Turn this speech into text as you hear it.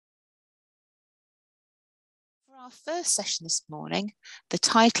our first session this morning, the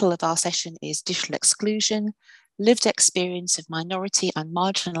title of our session is Digital Exclusion, Lived Experience of Minority and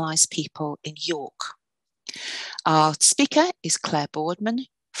Marginalised People in York. Our speaker is Claire Boardman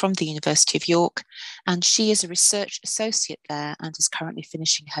from the University of York, and she is a research associate there and is currently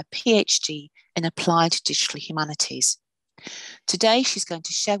finishing her PhD in Applied Digital Humanities. Today, she's going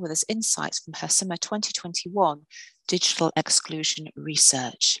to share with us insights from her summer 2021 digital exclusion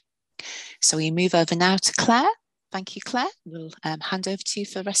research. So we move over now to Claire. Thank you, Claire. We'll hand over to you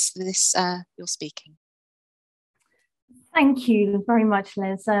for the rest of this, your speaking. Thank you very much,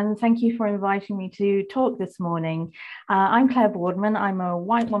 Liz, and thank you for inviting me to talk this morning. I'm Claire Boardman. I'm a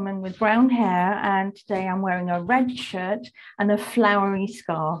white woman with brown hair, and today I'm wearing a red shirt and a flowery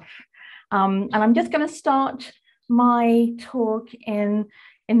scarf. And I'm just going to start my talk in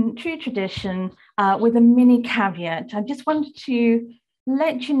true tradition with a mini caveat. I just wanted to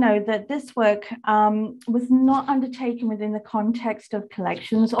let you know that this work was not undertaken within the context of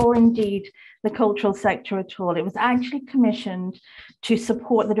collections or indeed the cultural sector at all. It was actually commissioned to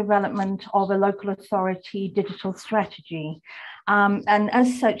support the development of a local authority digital strategy. And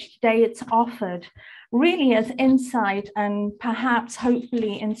as such, today it's offered really as insight and perhaps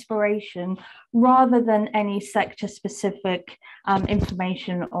hopefully inspiration rather than any sector specific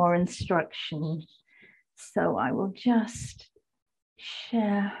information or instruction. So I will just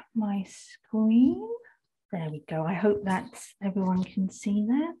share my screen. There we go. I hope that everyone can see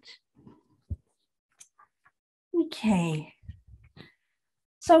that. Okay.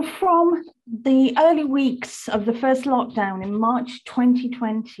 So from the early weeks of the first lockdown in March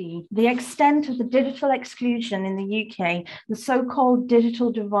 2020, the extent of the digital exclusion in the UK, the so-called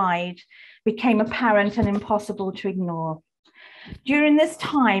digital divide, became apparent and impossible to ignore. During this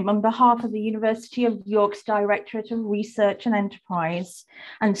time, on behalf of the University of York's Directorate of Research and Enterprise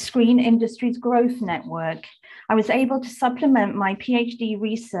and Screen Industries Growth Network, I was able to supplement my PhD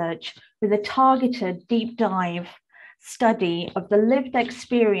research with a targeted deep dive study of the lived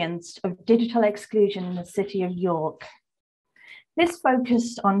experience of digital exclusion in the city of York. This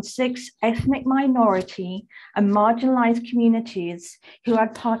focused on 6 ethnic minority and marginalised communities who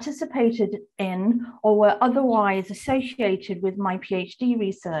had participated in or were otherwise associated with my PhD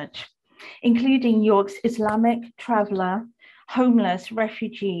research, including York's Islamic traveller, homeless,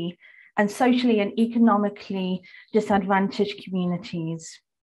 refugee, and socially and economically disadvantaged communities.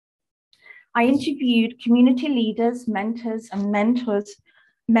 I interviewed community leaders, mentors, and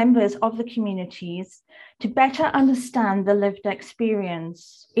members of the communities to better understand the lived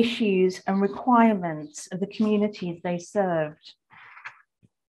experience, issues, and requirements of the communities they served.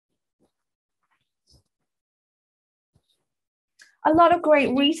 A lot of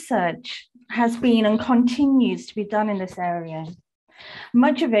great research has been and continues to be done in this area,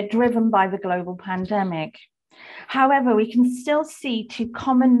 much of it driven by the global pandemic. However, we can still see 2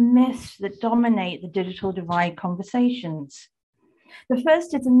 common myths that dominate the digital divide conversations. The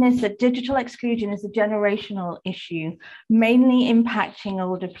first is a myth that digital exclusion is a generational issue, mainly impacting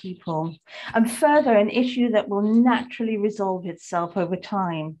older people, and further an issue that will naturally resolve itself over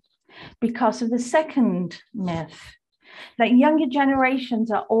time. Because of the second myth, that younger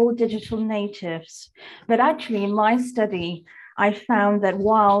generations are all digital natives, but actually in my study, I found that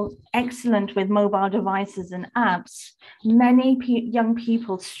while excellent with mobile devices and apps, many young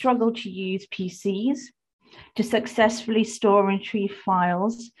people struggle to use PCs, to successfully store and retrieve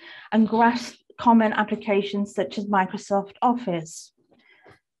files, and grasp common applications such as Microsoft Office,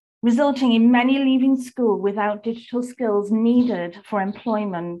 resulting in many leaving school without digital skills needed for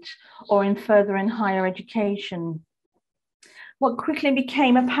employment or in further and higher education. What quickly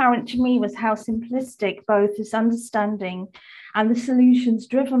became apparent to me was how simplistic both this understanding and the solutions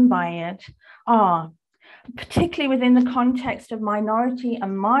driven by it are, particularly within the context of minority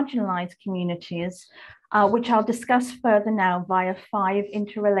and marginalised communities, which I'll discuss further now via 5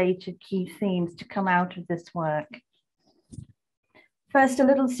 interrelated key themes to come out of this work. First, a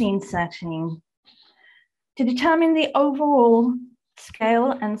little scene setting. To determine the overall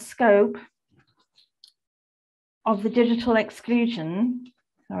scale and scope of the digital exclusion,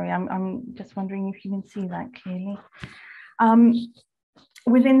 sorry, I'm just wondering if you can see that clearly.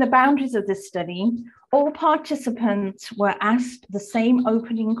 Within the boundaries of this study, all participants were asked the same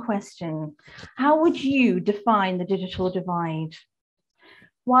opening question: how would you define the digital divide?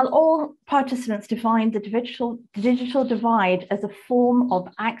 While all participants defined the digital divide as a form of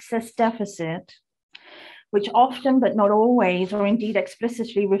access deficit, which often but not always or indeed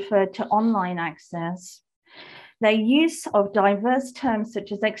explicitly referred to online access, their use of diverse terms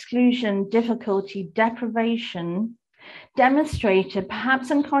such as exclusion, difficulty, deprivation, demonstrated,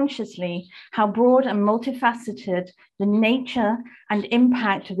 perhaps unconsciously, how broad and multifaceted the nature and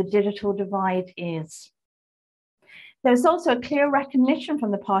impact of the digital divide is. There was also a clear recognition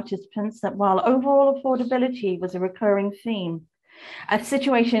from the participants that while overall affordability was a recurring theme, a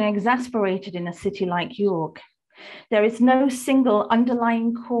situation exasperated in a city like York, there is no single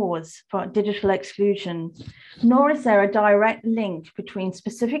underlying cause for digital exclusion, nor is there a direct link between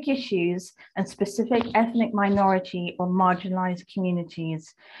specific issues and specific ethnic minority or marginalized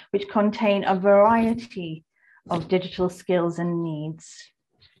communities, which contain a variety of digital skills and needs.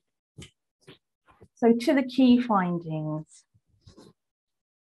 So to the key findings.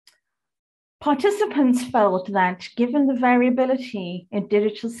 Participants felt that given the variability in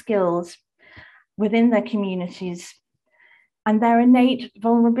digital skills within their communities and their innate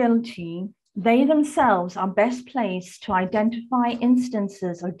vulnerability, they themselves are best placed to identify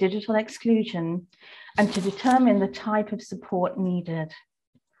instances of digital exclusion and to determine the type of support needed.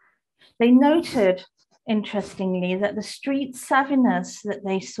 They noted, interestingly, that the street savviness that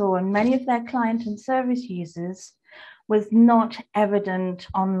they saw in many of their client and service users was not evident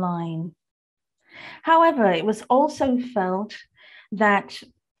online. However, it was also felt that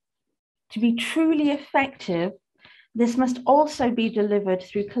to be truly effective, this must also be delivered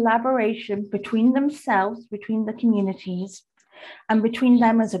through collaboration between themselves, between the communities, and between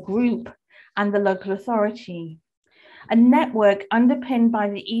them as a group and the local authority. A network underpinned by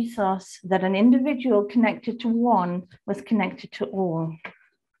the ethos that an individual connected to one was connected to all.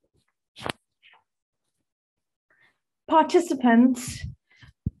 Participants,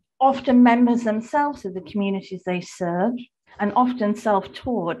 often members themselves of the communities they serve, and often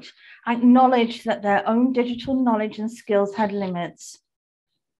self-taught, acknowledged that their own digital knowledge and skills had limits,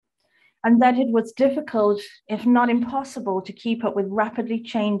 and that it was difficult, if not impossible, to keep up with rapidly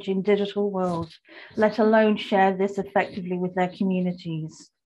changing digital world, let alone share this effectively with their communities.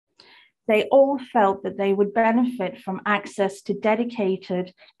 They all felt that they would benefit from access to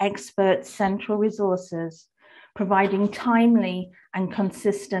dedicated expert central resources, providing timely and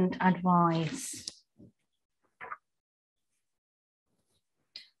consistent advice.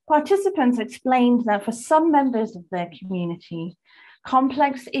 Participants explained that for some members of their community,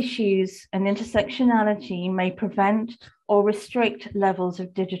 complex issues and intersectionality may prevent or restrict levels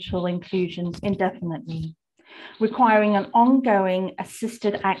of digital inclusion indefinitely, requiring an ongoing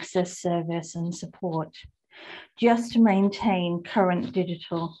assisted access service and support just to maintain current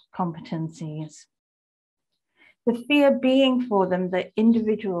digital competencies. The fear being for them that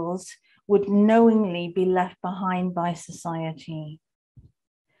individuals would knowingly be left behind by society.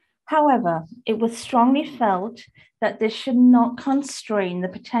 However, it was strongly felt that this should not constrain the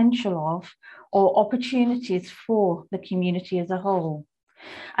potential of or opportunities for the community as a whole,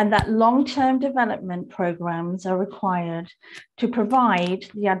 and that long-term development programs are required to provide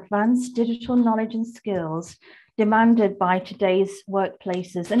the advanced digital knowledge and skills demanded by today's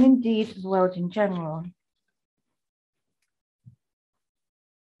workplaces and indeed the world in general.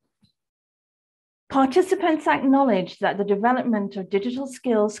 Participants acknowledged that the development of digital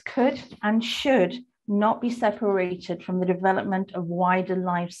skills could and should not be separated from the development of wider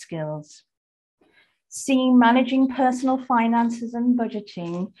life skills. Seeing managing personal finances and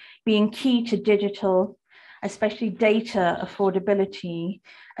budgeting being key to digital, especially data affordability,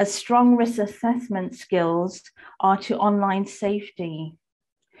 as strong risk assessment skills are to online safety.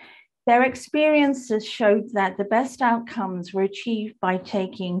 Their experiences showed that the best outcomes were achieved by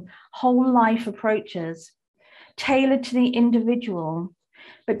taking whole life approaches tailored to the individual,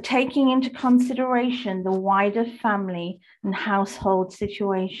 but taking into consideration the wider family and household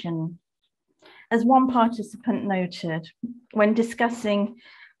situation. As one participant noted, when discussing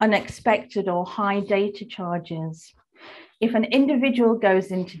unexpected or high data charges, if an individual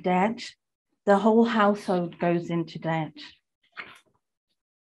goes into debt, the whole household goes into debt.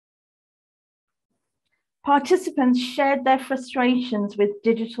 Participants shared their frustrations with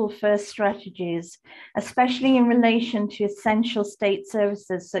digital-first strategies, especially in relation to essential state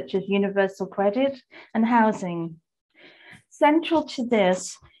services such as universal credit and housing. Central to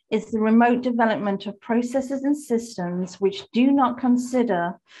this is the remote development of processes and systems which do not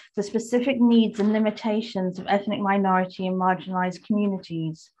consider the specific needs and limitations of ethnic minority and marginalized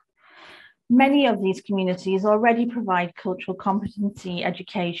communities. Many of these communities already provide cultural competency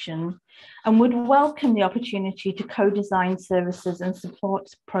education and would welcome the opportunity to co-design services and support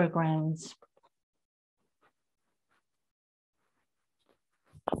programs.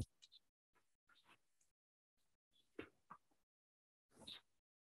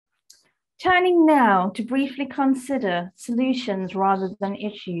 Turning now to briefly consider solutions rather than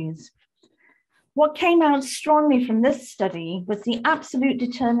issues. What came out strongly from this study was the absolute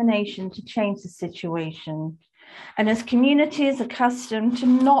determination to change the situation. And as communities accustomed to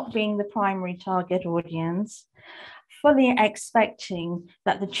not being the primary target audience, fully expecting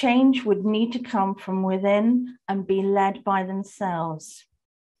that the change would need to come from within and be led by themselves.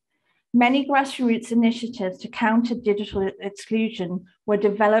 Many grassroots initiatives to counter digital exclusion were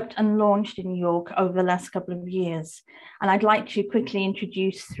developed and launched in York over the last couple of years, and I'd like to quickly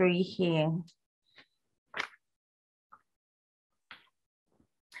introduce 3 here.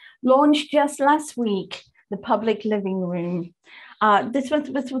 Launched just last week, the Public Living Room. This was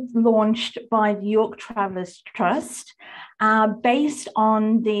launched by the York Travellers Trust, based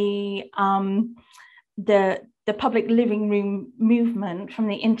on the Public Living Room movement from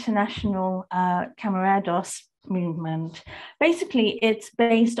the International Camarados movement. Basically, it's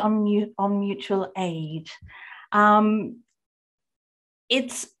based on mutual aid.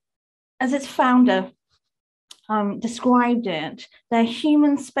 It's, as its founder described it, they're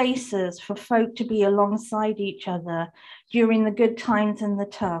human spaces for folk to be alongside each other during the good times and the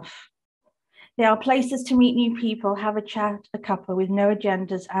tough. They are places to meet new people, have a chat, a cuppa with no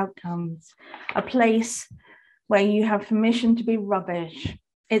agendas, outcomes, a place where you have permission to be rubbish.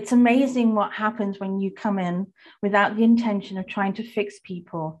 It's amazing what happens when you come in without the intention of trying to fix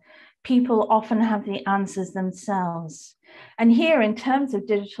people. People often have the answers themselves. And here, in terms of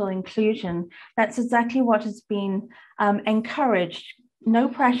digital inclusion, that's exactly what has been encouraged. No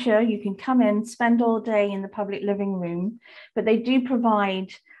pressure, you can come in, spend all day in the Public Living Room, but they do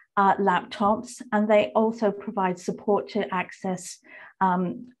provide laptops, and they also provide support to access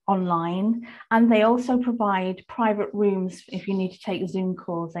online, and they also provide private rooms if you need to take Zoom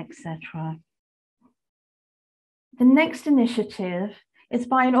calls, etc. The next initiative is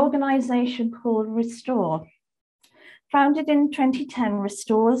by an organisation called Restore. Founded in 2010,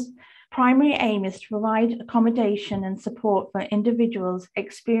 Restore's primary aim is to provide accommodation and support for individuals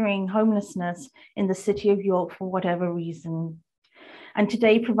experiencing homelessness in the City of York for whatever reason, and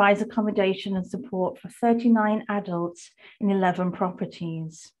today provides accommodation and support for 39 adults in 11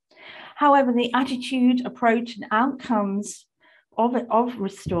 properties. However, the attitude, approach, and outcomes of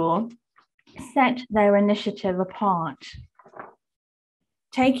Restore set their initiative apart.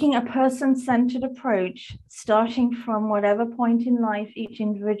 Taking a person-centered approach, starting from whatever point in life each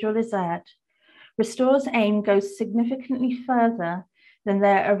individual is at, Restore's aim goes significantly further than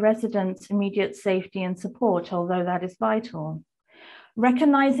their residents' immediate safety and support, although that is vital.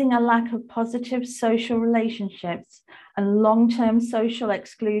 Recognizing a lack of positive social relationships and long-term social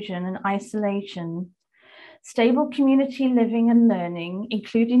exclusion and isolation, stable community living and learning,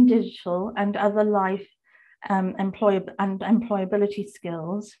 including digital and other life employability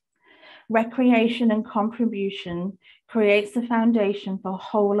skills, recreation and contribution creates the foundation for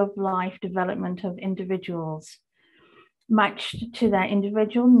whole of life development of individuals, matched to their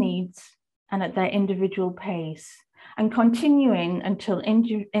individual needs and at their individual pace, and continuing until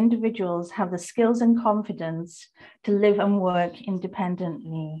individuals have the skills and confidence to live and work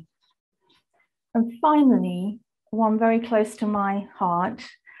independently. And finally, one very close to my heart,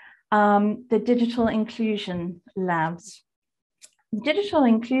 the Digital Inclusion Labs. Digital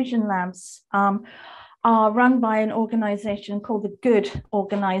Inclusion Labs are run by an organization called the Good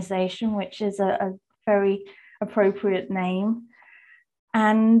Organization, which is a very appropriate name.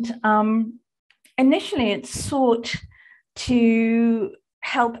 And initially it sought to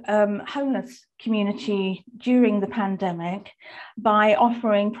help homeless community during the pandemic by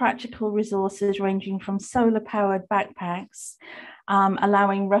offering practical resources ranging from solar-powered backpacks,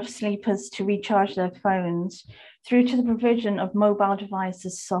 allowing rough sleepers to recharge their phones, through to the provision of mobile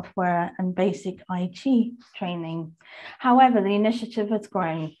devices, software, and basic IT training. However, the initiative has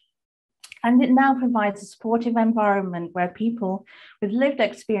grown, and it now provides a supportive environment where people with lived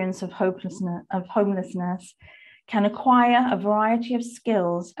experience of homelessness can acquire a variety of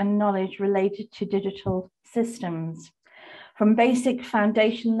skills and knowledge related to digital systems, from basic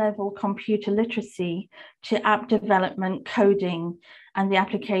foundation level computer literacy to app development, coding, and the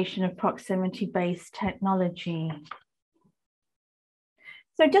application of proximity-based technology.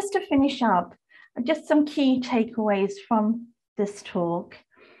 So just to finish up, just some key takeaways from this talk.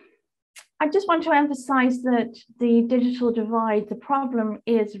 I just want to emphasize that the digital divide, the problem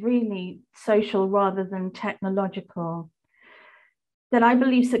is really social rather than technological. That I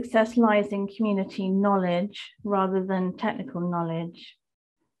believe success lies in community knowledge rather than technical knowledge,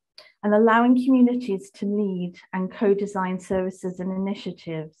 and allowing communities to lead and co-design services and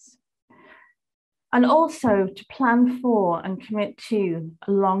initiatives, and also to plan for and commit to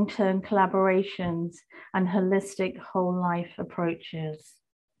long-term collaborations and holistic whole life approaches.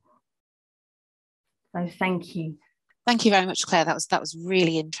 So thank you. Thank you very much, Claire. That was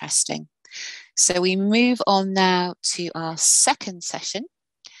really interesting. So we move on now to our second session,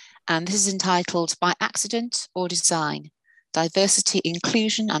 and this is entitled By Accident or Design, Diversity,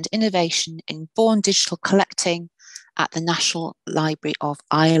 Inclusion and Innovation in Born Digital Collecting at the National Library of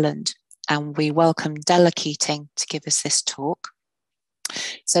Ireland. And we welcome Della Keating to give us this talk.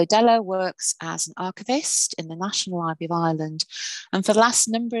 So Della works as an archivist in the National Library of Ireland, and for the last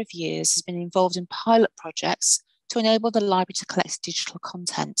number of years has been involved in pilot projects to enable the library to collect digital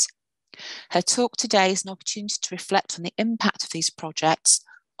content. Her talk today is an opportunity to reflect on the impact of these projects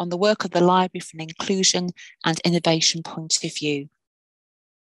on the work of the library from an inclusion and innovation point of view.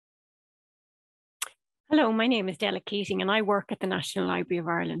 Hello, my name is Della Keating and I work at the National Library of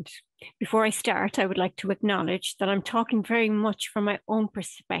Ireland. Before I start, I would like to acknowledge that I'm talking very much from my own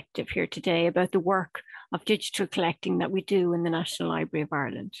perspective here today about the work of digital collecting that we do in the National Library of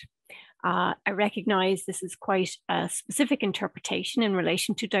Ireland. I recognise this is quite a specific interpretation in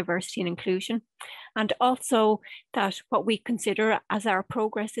relation to diversity and inclusion, and also that what we consider as our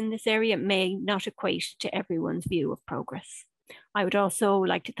progress in this area may not equate to everyone's view of progress. I would also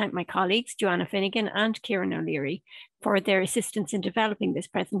like to thank my colleagues, Joanna Finnegan and Kieran O'Leary, for their assistance in developing this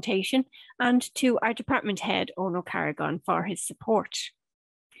presentation, and to our department head, Ono Carrigan, for his support.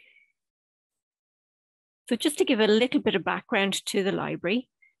 So just to give a little bit of background to the library,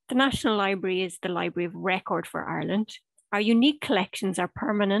 the National Library is the library of record for Ireland. Our unique collections are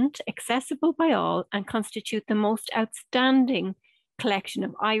permanent, accessible by all, and constitute the most outstanding collection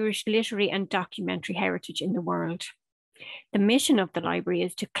of Irish literary and documentary heritage in the world. The mission of the library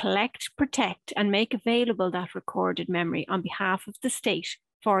is to collect, protect, and make available that recorded memory on behalf of the state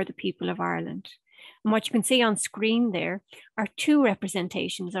for the people of Ireland. And what you can see on screen there are two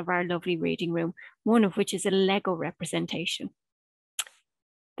representations of our lovely reading room, one of which is a Lego representation.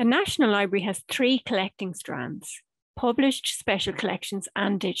 The National Library has three collecting strands: published, special collections,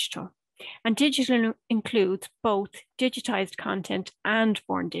 and digital. And digital includes both digitized content and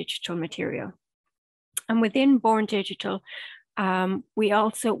born digital material. And within Born Digital, we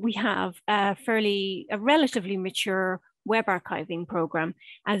have a relatively mature web archiving program,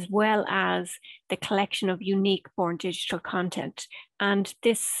 as well as the collection of unique Born Digital content. And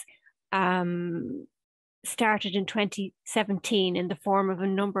this started in 2017 in the form of a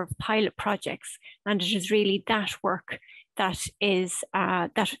number of pilot projects. And it is really that work that is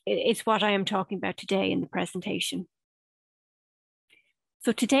what I am talking about today in the presentation.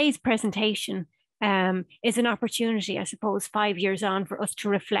 So today's presentation is an opportunity, I suppose, 5 years on, for us to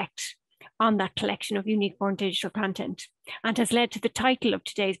reflect on that collection of unique Born Digital content, and has led to the title of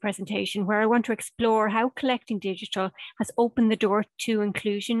today's presentation, where I want to explore how collecting digital has opened the door to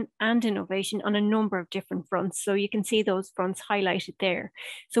inclusion and innovation on a number of different fronts. So you can see those fronts highlighted there.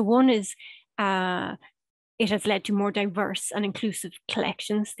 So one is it has led to more diverse and inclusive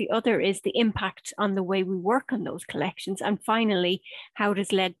collections. The other is the impact on the way we work on those collections. And finally, how it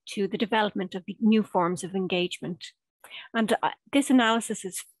has led to the development of new forms of engagement. And this analysis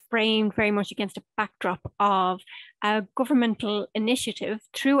is framed very much against a backdrop of a governmental initiative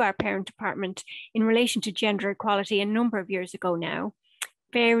through our parent department in relation to gender equality a number of years ago now.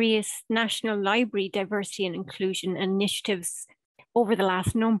 Various National Library diversity and inclusion initiatives over the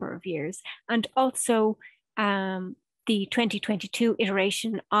last number of years, and also the 2022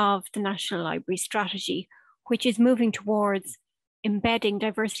 iteration of the National Library strategy, which is moving towards embedding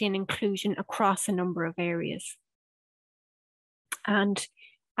diversity and inclusion across a number of areas. And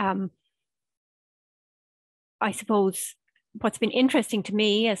I suppose what's been interesting to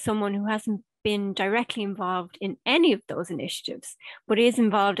me as someone who hasn't been directly involved in any of those initiatives, but is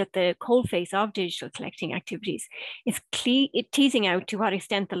involved at the coalface of digital collecting activities, is teasing out to what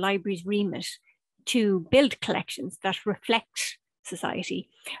extent the library's remit to build collections that reflect society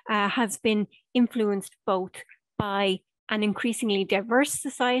has been influenced both by an increasingly diverse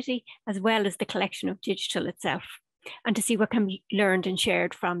society as well as the collection of digital itself, and to see what can be learned and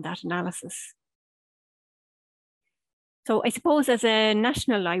shared from that analysis. So I suppose as a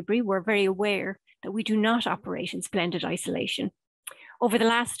national library, we're very aware that we do not operate in splendid isolation. Over the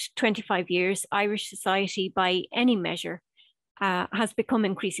last 25 years, Irish society, by any measure, has become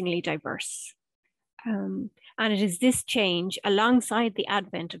increasingly diverse. And it is this change, alongside the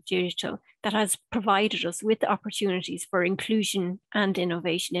advent of digital, that has provided us with opportunities for inclusion and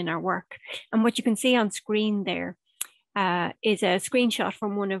innovation in our work. And what you can see on screen there is a screenshot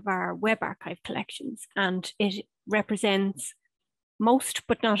from one of our web archive collections, and it represents most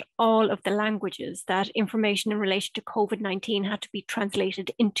but not all of the languages that information in relation to COVID-19 had to be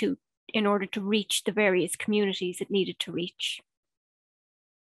translated into in order to reach the various communities it needed to reach.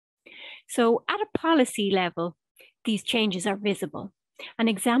 So at a policy level, these changes are visible. An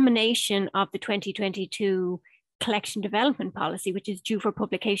examination of the 2022 collection development policy, which is due for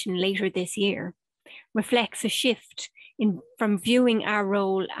publication later this year, reflects a shift from viewing our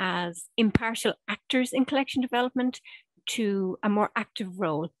role as impartial actors in collection development to a more active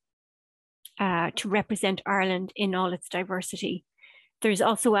role to represent Ireland in all its diversity. There's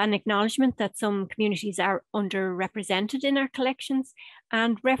also an acknowledgement that some communities are underrepresented in our collections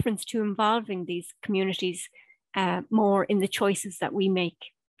and reference to involving these communities more in the choices that we make.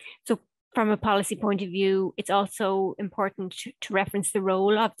 So from a policy point of view, it's also important to reference the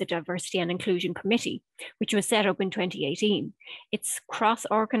role of the Diversity and Inclusion Committee, which was set up in 2018. It's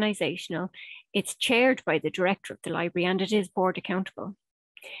cross-organisational, it's chaired by the director of the library, and it is board accountable.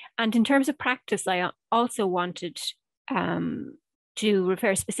 And in terms of practice, I also wanted to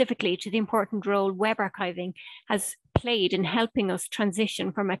refer specifically to the important role web archiving has played in helping us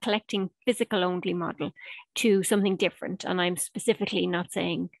transition from a collecting physical only model to something different. And I'm specifically not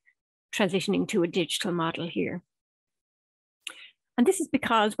saying transitioning to a digital model here. And this is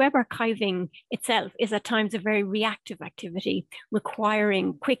because web archiving itself is at times a very reactive activity,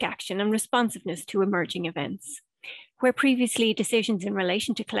 requiring quick action and responsiveness to emerging events. Where previously decisions in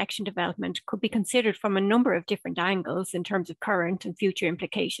relation to collection development could be considered from a number of different angles in terms of current and future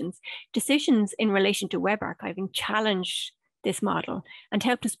implications, decisions in relation to web archiving challenged this model and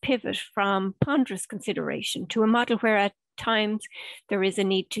helped us pivot from ponderous consideration to a model where at times there is a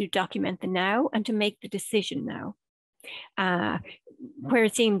need to document the now and to make the decision now. Where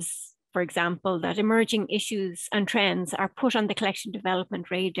it seems, for example, that emerging issues and trends are put on the collection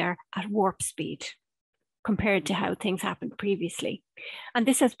development radar at warp speed compared to how things happened previously. And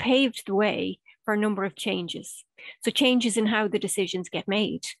this has paved the way for a number of changes. So changes in how the decisions get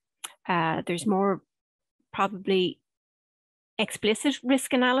made. There's more probably explicit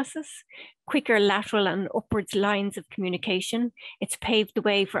risk analysis, quicker lateral and upwards lines of communication. It's paved the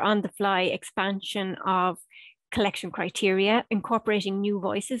way for on-the-fly expansion of collection criteria, incorporating new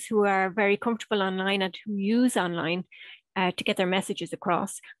voices who are very comfortable online and who use online to get their messages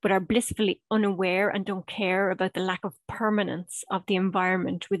across, but are blissfully unaware and don't care about the lack of permanence of the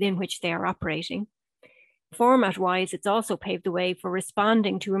environment within which they are operating. Format-wise, it's also paved the way for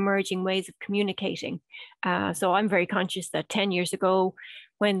responding to emerging ways of communicating. So I'm very conscious that 10 years ago,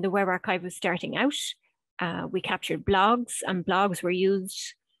 when the Web Archive was starting out, we captured blogs, and blogs were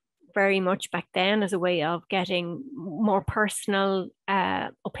used very much back then as a way of getting more personal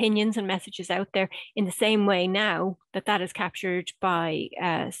opinions and messages out there, in the same way now that is captured by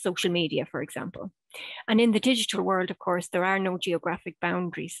social media, for example. And in the digital world, of course, there are no geographic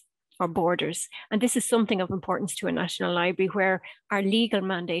boundaries or borders. And this is something of importance to a national library where our legal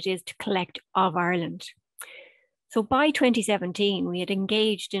mandate is to collect of Ireland. So by 2017, we had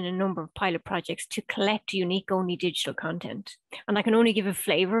engaged in a number of pilot projects to collect unique only digital content. And I can only give a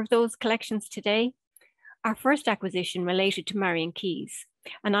flavour of those collections today. Our first acquisition related to Marion Keyes,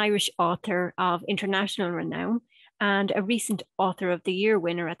 an Irish author of international renown and a recent Author of the Year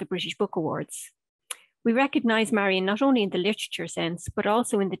winner at the British Book Awards. We recognise Marion not only in the literature sense, but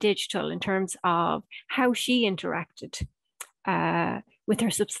also in the digital in terms of how she interacted with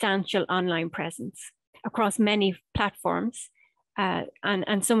her substantial online presence across many platforms.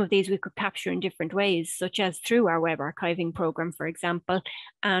 And some of these we could capture in different ways, such as through our web archiving program, for example,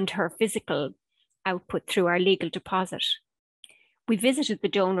 and her physical output through our legal deposit. We visited the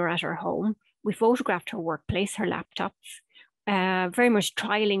donor at her home. We photographed her workplace, her laptops, very much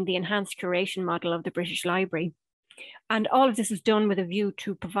trialing the enhanced curation model of the British Library. And all of this was done with a view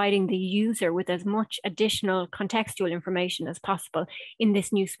to providing the user with as much additional contextual information as possible in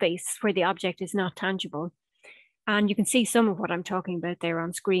this new space where the object is not tangible. And you can see some of what I'm talking about there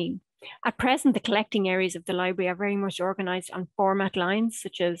on screen. At present, the collecting areas of the library are very much organised on format lines,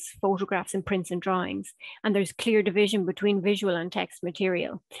 such as photographs and prints and drawings. And there's clear division between visual and text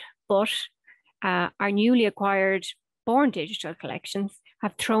material. But our newly acquired Born digital collections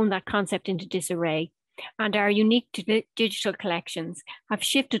have thrown that concept into disarray. And our unique digital collections have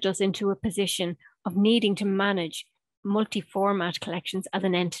shifted us into a position of needing to manage multi-format collections as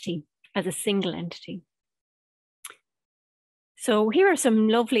an entity, as a single entity. So here are some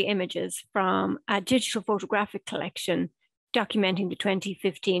lovely images from a digital photographic collection documenting the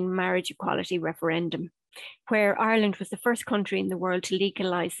 2015 marriage equality referendum, where Ireland was the first country in the world to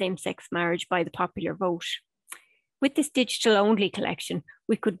legalise same-sex marriage by the popular vote. With this digital-only collection,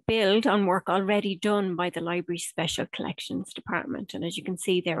 we could build on work already done by the library's Special Collections Department. And as you can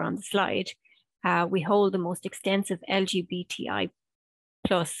see there on the slide, we hold the most extensive LGBTI+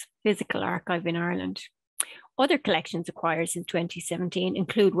 physical archive in Ireland. Other collections acquired since 2017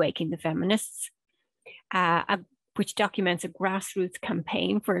 include Waking the Feminists, which documents a grassroots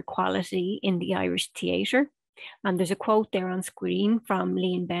campaign for equality in the Irish theatre. And there's a quote there on screen from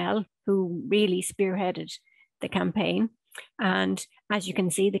Liam Bell, who really spearheaded the campaign. And as you can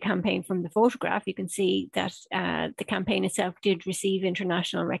see, the campaign from the photograph, you can see that the campaign itself did receive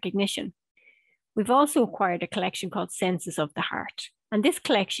international recognition. We've also acquired a collection called Census of the Heart. And this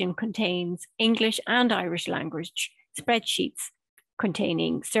collection contains English and Irish language spreadsheets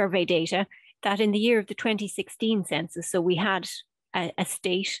containing survey data that in the year of the 2016 census, so we had a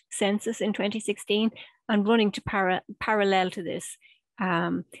state census in 2016, and running to parallel to this,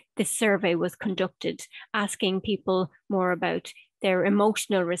 this survey was conducted asking people more about their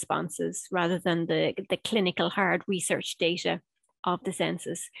emotional responses rather than the clinical hard research data of the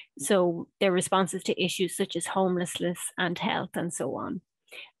census. So their responses to issues such as homelessness and health and so on.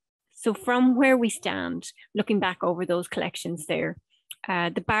 So from where we stand, looking back over those collections there,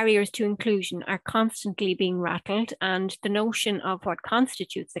 the barriers to inclusion are constantly being rattled, and the notion of what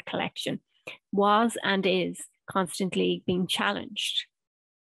constitutes a collection was and is constantly being challenged.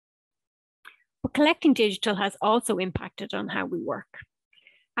 But collecting digital has also impacted on how we work.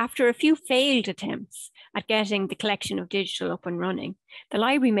 After a few failed attempts at getting the collection of digital up and running, the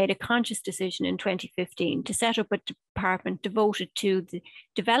library made a conscious decision in 2015 to set up a department devoted to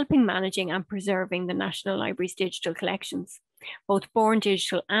developing, managing and preserving the National Library's digital collections, both born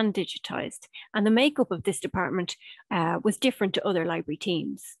digital and digitised. And the makeup of this department was different to other library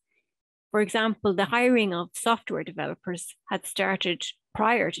teams. For example, the hiring of software developers had started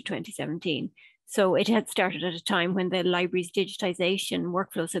prior to 2017. So it had started at a time when the library's digitisation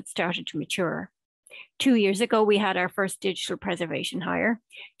workflows had started to mature. 2 years ago, we had our first digital preservation hire.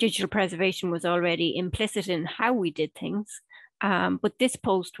 Digital preservation was already implicit in how we did things, but this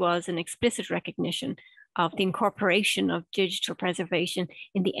post was an explicit recognition of the incorporation of digital preservation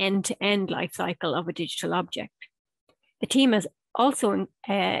in the end-to-end life cycle of a digital object. The team has also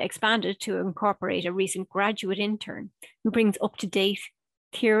expanded to incorporate a recent graduate intern who brings up-to-date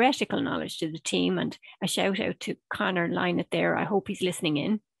theoretical knowledge to the team, and a shout out to Connor Lynett there. I hope he's listening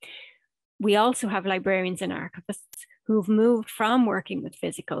in. We also have librarians and archivists who've moved from working with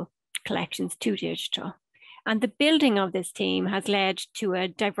physical collections to digital. And the building of this team has led to a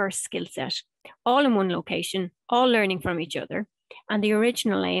diverse skill set, all in one location, all learning from each other. And the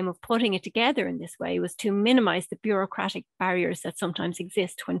original aim of putting it together in this way was to minimize the bureaucratic barriers that sometimes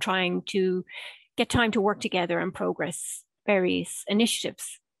exist when trying to get time to work together and progress various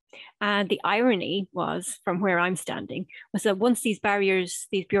initiatives. And the irony was, from where I'm standing, was that once these barriers,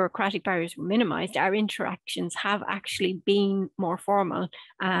 these bureaucratic barriers were minimized, our interactions have actually been more formal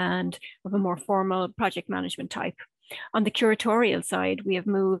and of a more formal project management type. On the curatorial side, we have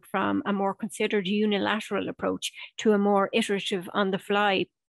moved from a more considered unilateral approach to a more iterative on-the-fly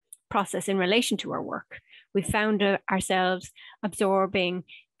process in relation to our work. We found ourselves absorbing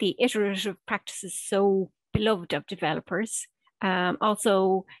the iterative practices so beloved of developers,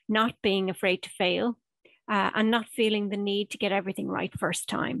 also not being afraid to fail and not feeling the need to get everything right first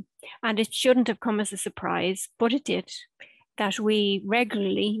time. And it shouldn't have come as a surprise, but it did, that we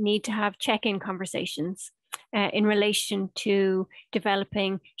regularly need to have check-in conversations in relation to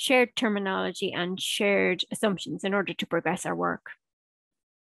developing shared terminology and shared assumptions in order to progress our work.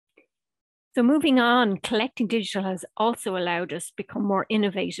 So moving on, collecting digital has also allowed us to become more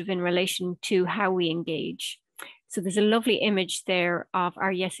innovative in relation to how we engage. So there's a lovely image there of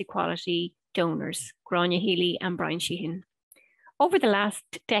our Yes Equality donors, Grania Healy and Brian Sheehan. Over the last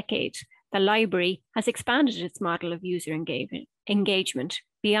decade, the library has expanded its model of user engagement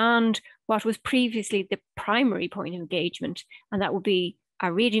beyond what was previously the primary point of engagement, and that would be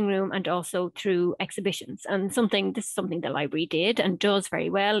our reading room and also through exhibitions. And this is something the library did and does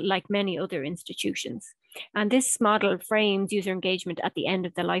very well, like many other institutions. And this model frames user engagement at the end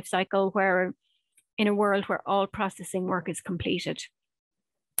of the life cycle, where in a world where all processing work is completed.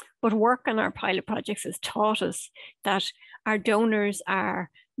 But work on our pilot projects has taught us that our donors are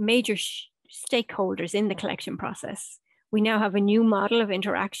major stakeholders in the collection process. We now have a new model of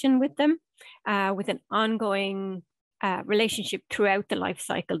interaction with them, with an ongoing relationship throughout the life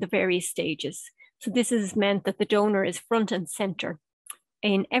cycle, the various stages. So this has meant that the donor is front and center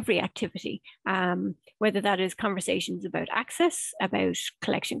in every activity, whether that is conversations about access, about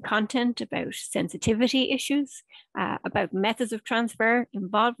collection content, about sensitivity issues, about methods of transfer,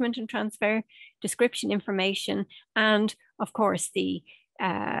 involvement in transfer, description information, and of course the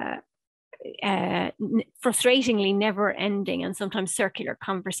frustratingly never-ending and sometimes circular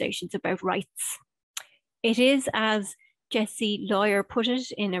conversations about rights. It is, as Jessie Lawyer put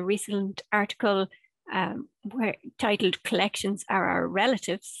it in a recent article titled Collections Are Our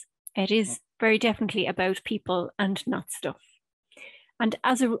Relatives, it is very definitely about people and not stuff. And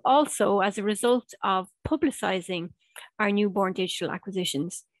also as a result of publicising our newborn digital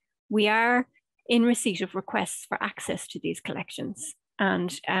acquisitions, we are in receipt of requests for access to these collections.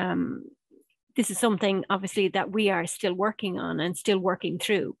 And this is something obviously that we are still working on and still working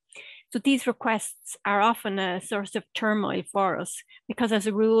through. So these requests are often a source of turmoil for us because as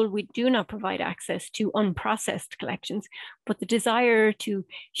a rule, we do not provide access to unprocessed collections, but the desire to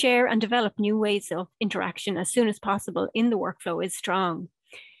share and develop new ways of interaction as soon as possible in the workflow is strong.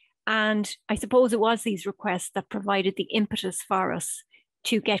 And I suppose it was these requests that provided the impetus for us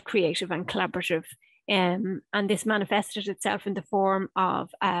to get creative and collaborative. And this manifested itself in the form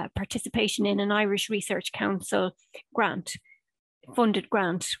of participation in an Irish Research Council funded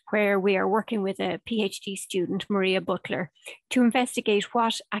grant, where we are working with a PhD student, Maria Butler, to investigate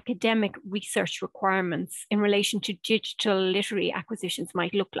what academic research requirements in relation to digital literary acquisitions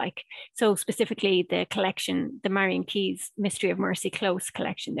might look like. So specifically the collection, the Marion Keyes Mystery of Mercy Close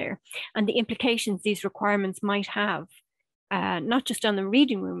collection there, and the implications these requirements might have, not just on the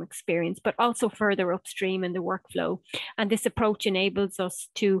reading room experience, but also further upstream in the workflow. And this approach enables us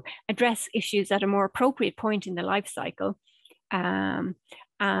to address issues at a more appropriate point in the life cycle, and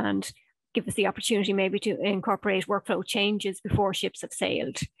give us the opportunity maybe to incorporate workflow changes before ships have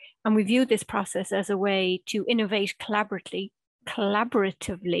sailed. And we view this process as a way to innovate collaboratively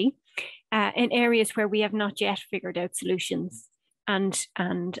in areas where we have not yet figured out solutions, and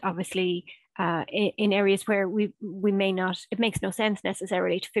obviously in areas where we may not, it makes no sense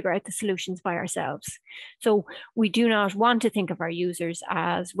necessarily to figure out the solutions by ourselves. So we do not want to think of our users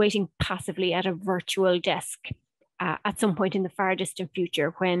as waiting passively at a virtual desk at some point in the far distant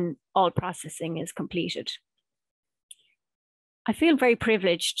future when all processing is completed. I feel very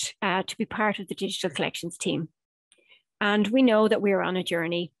privileged to be part of the digital collections team. And we know that we're on a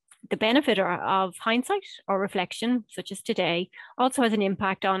journey. The benefit of hindsight or reflection, such as today, also has an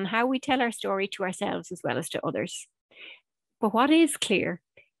impact on how we tell our story to ourselves as well as to others. But what is clear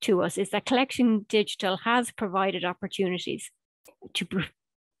to us is that Collection Digital has provided opportunities to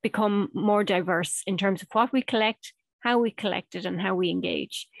become more diverse in terms of what we collect, how we collect it, and how we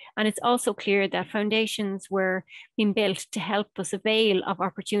engage. And it's also clear that foundations were being built to help us avail of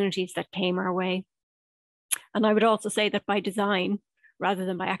opportunities that came our way. And I would also say that by design, rather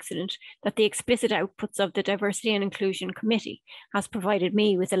than by accident, that the explicit outputs of the Diversity and Inclusion Committee has provided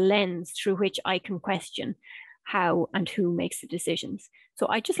me with a lens through which I can question how and who makes the decisions. So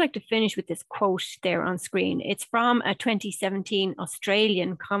I'd just like to finish with this quote there on screen. It's from a 2017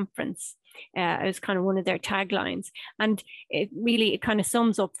 Australian conference. It was kind of one of their taglines. And it kind of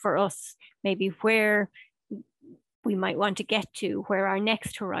sums up for us maybe where we might want to get to, where our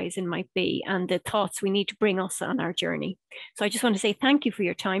next horizon might be, and the thoughts we need to bring us on our journey. So I just want to say thank you for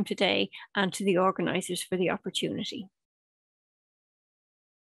your time today, and to the organisers for the opportunity.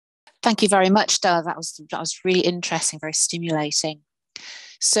 Thank you very much, Della. That was really interesting, very stimulating.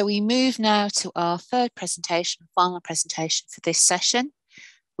 So we move now to our third presentation, final presentation for this session,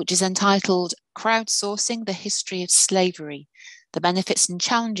 which is entitled Crowdsourcing, the History of Slavery, the Benefits and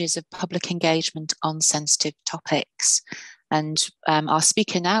Challenges of Public Engagement on Sensitive Topics. And our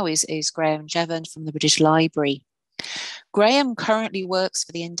speaker now is Graham Jevon from the British Library. Graham currently works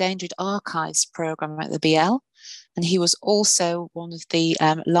for the Endangered Archives programme at the BL, and he was also one of the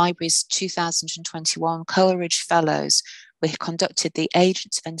library's 2021 Coleridge Fellows, where he conducted the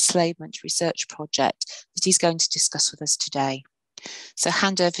Agents of Enslavement research project that he's going to discuss with us today. So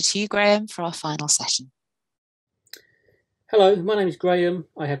hand over to you, Graham, for our final session. Hello, my name is Graham.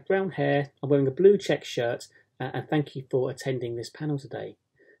 I have brown hair, I'm wearing a blue check shirt, and thank you for attending this panel today.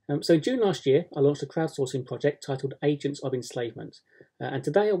 So in June last year, I launched a crowdsourcing project titled Agents of Enslavement. And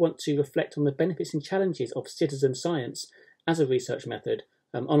today I want to reflect on the benefits and challenges of citizen science as a research method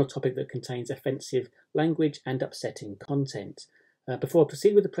on a topic that contains offensive language and upsetting content. Before I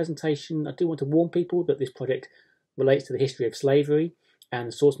proceed with the presentation, I do want to warn people that this project relates to the history of slavery, and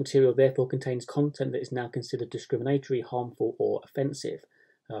the source material therefore contains content that is now considered discriminatory, harmful, or offensive.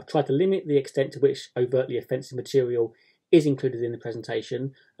 I've tried to limit the extent to which overtly offensive material is included in the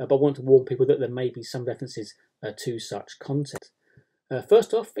presentation, but I want to warn people that there may be some references to such content.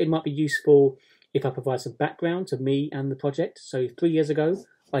 First off, it might be useful if I provide some background to me and the project. So 3 years ago,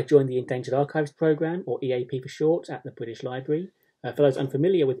 I joined the Endangered Archives programme, or EAP for short, at the British Library. For those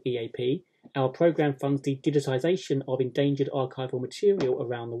unfamiliar with EAP, our programme funds the digitisation of endangered archival material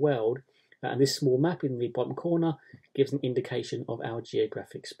around the world, and this small map in the bottom corner gives an indication of our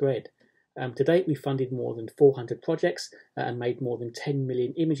geographic spread. To date, we funded more than 400 projects and made more than 10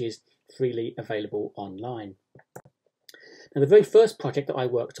 million images freely available online. Now, the very first project that I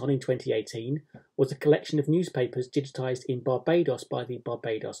worked on in 2018 was a collection of newspapers digitised in Barbados by the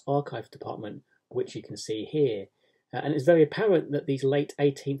Barbados Archives Department, which you can see here. And it's very apparent that these late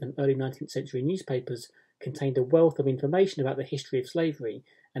 18th and early 19th century newspapers contained a wealth of information about the history of slavery,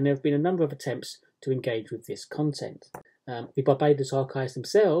 and there have been a number of attempts to engage with this content. The Barbados Archives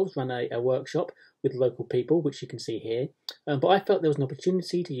themselves run a workshop with local people, which you can see here, but I felt there was an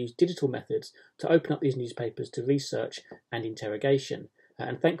opportunity to use digital methods to open up these newspapers to research and interrogation,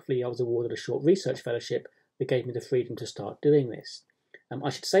 and thankfully I was awarded a short research fellowship that gave me the freedom to start doing this. I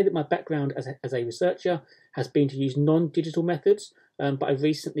should say that my background as a researcher has been to use non-digital methods, but I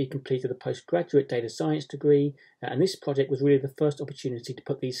recently completed a postgraduate data science degree, and this project was really the first opportunity to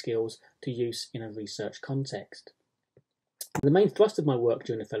put these skills to use in a research context. The main thrust of my work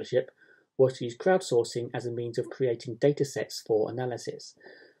during the fellowship was to use crowdsourcing as a means of creating data sets for analysis.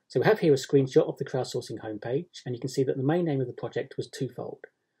 So we have here a screenshot of the crowdsourcing homepage, and you can see that the main aim of the project was twofold.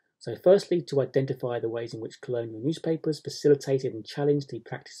 So firstly, to identify the ways in which colonial newspapers facilitated and challenged the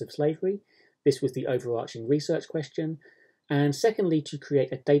practice of slavery. This was the overarching research question. And secondly, to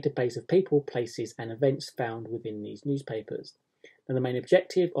create a database of people, places and events found within these newspapers. Now, the main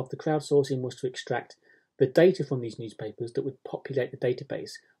objective of the crowdsourcing was to extract the data from these newspapers that would populate the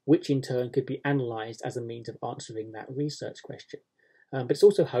database, which in turn could be analysed as a means of answering that research question. But it's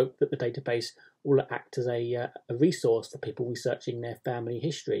also hoped that the database will act as a resource for people researching their family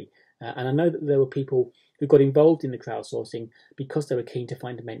history. And I know that there were people who got involved in the crowdsourcing because they were keen to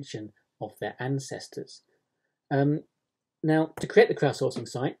find a mention of their ancestors. Now, to create the crowdsourcing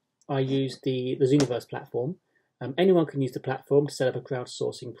site, I used the Zooniverse platform. Anyone can use the platform to set up a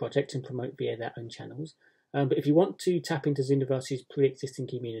crowdsourcing project and promote via their own channels. But if you want to tap into Zooniverse's pre-existing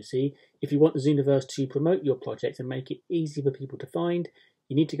community, if you want the Zooniverse to promote your project and make it easy for people to find,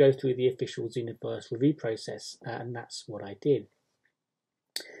 you need to go through the official Zooniverse review process, and that's what I did.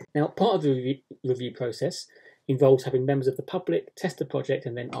 Now, part of the review process involves having members of the public test the project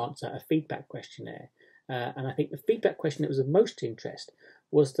and then answer a feedback questionnaire. And I think the feedback question that was of most interest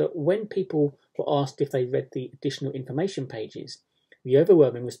was that when people were asked if they read the additional information pages, the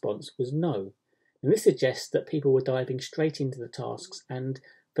overwhelming response was no. And this suggests that people were diving straight into the tasks, and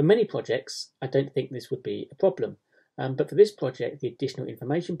for many projects, I don't think this would be a problem. But for this project, the additional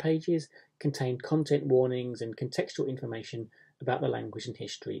information pages contained content warnings and contextual information about the language and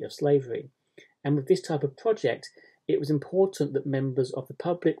history of slavery. And with this type of project, it was important that members of the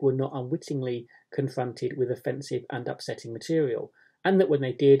public were not unwittingly confronted with offensive and upsetting material, and that when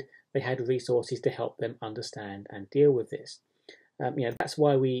they did, they had resources to help them understand and deal with this. That's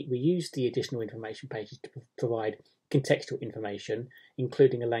why we used the additional information pages to provide contextual information,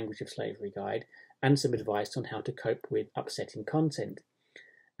 including a language of slavery guide, and some advice on how to cope with upsetting content.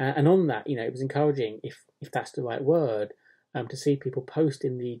 And on that, it was encouraging, if that's the right word, to see people post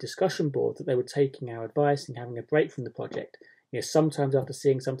in the discussion board that they were taking our advice and having a break from the project. Sometimes after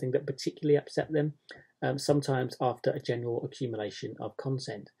seeing something that particularly upset them, sometimes after a general accumulation of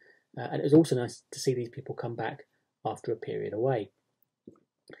content. And it was also nice to see these people come back after a period away.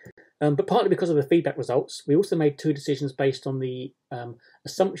 But partly because of the feedback results, we also made two decisions based on the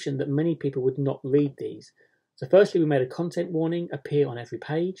assumption that many people would not read these. So firstly, we made a content warning appear on every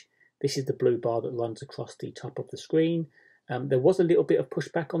page. This is the blue bar that runs across the top of the screen. There was a little bit of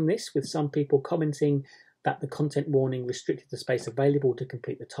pushback on this, with some people commenting that the content warning restricted the space available to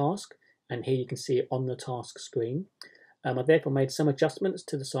complete the task, and here you can see it on the task screen. I therefore made some adjustments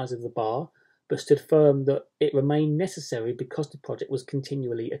to the size of the bar, but stood firm that it remained necessary because the project was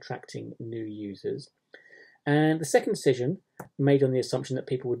continually attracting new users. And the second decision, made on the assumption that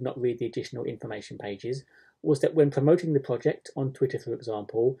people would not read the additional information pages, was that when promoting the project on Twitter, for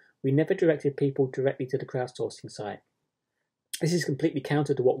example, we never directed people directly to the crowdsourcing site. This is completely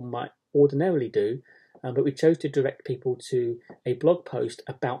counter to what we might ordinarily do, but we chose to direct people to a blog post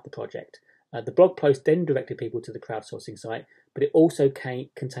about the project. The blog post then directed people to the crowdsourcing site, but it also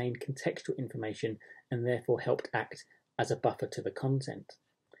contained contextual information and therefore helped act as a buffer to the content.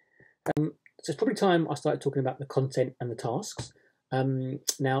 So it's probably time I started talking about the content and the tasks.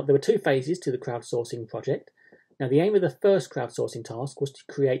 Now, there were two phases to the crowdsourcing project. Now, the aim of the first crowdsourcing task was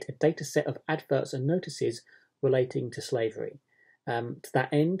to create a data set of adverts and notices relating to slavery. To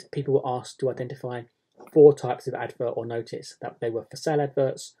that end, people were asked to identify 4 types of advert or notice. That they were for sale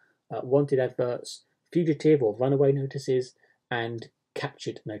adverts, wanted adverts, fugitive or runaway notices, and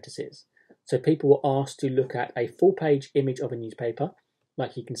captured notices. So people were asked to look at a full-page image of a newspaper,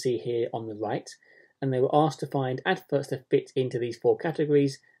 like you can see here on the right, and they were asked to find adverts that fit into these 4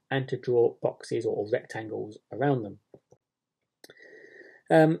 categories and to draw boxes or rectangles around them.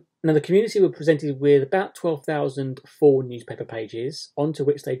 Now, the community were presented with about 12,004 newspaper pages, onto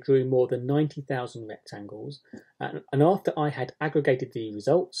which they drew more than 90,000 rectangles. And after I had aggregated the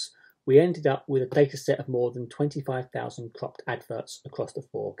results, we ended up with a data set of more than 25,000 cropped adverts across the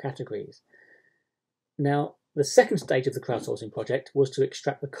 4 categories. Now, the second stage of the crowdsourcing project was to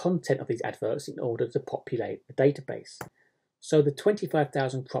extract the content of these adverts in order to populate the database. So the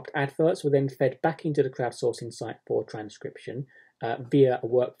 25,000 cropped adverts were then fed back into the crowdsourcing site for transcription via a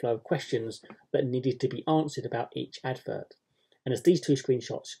workflow of questions that needed to be answered about each advert. And as these 2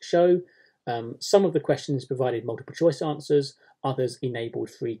 screenshots show, some of the questions provided multiple choice answers, others enabled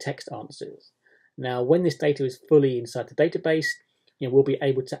free text answers. Now, when this data is fully inside the database, we'll be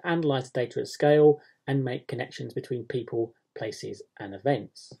able to analyse the data at scale and make connections between people, places and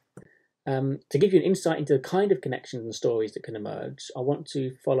events. To give you an insight into the kind of connections and stories that can emerge, I want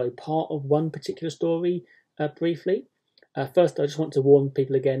to follow part of one particular story briefly. First, I just want to warn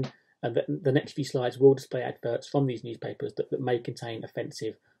people again that the next few slides will display adverts from these newspapers that may contain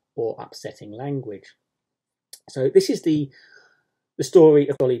offensive or upsetting language. So this is the story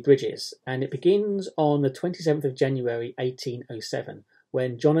of Dolly Bridges, and it begins on the 27th of January 1807,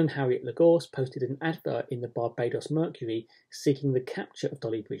 when John and Harriet Lagorce posted an advert in the Barbados Mercury seeking the capture of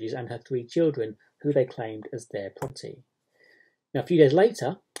Dolly Bridges and her 3 children, who they claimed as their property. Now, a few days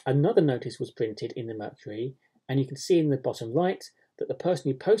later, another notice was printed in the Mercury, and you can see in the bottom right that the person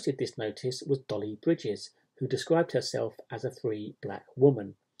who posted this notice was Dolly Bridges, who described herself as a free black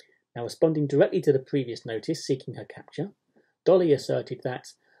woman. Now, responding directly to the previous notice seeking her capture, Dolly asserted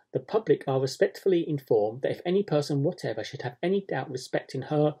that the public are respectfully informed that if any person whatever should have any doubt respecting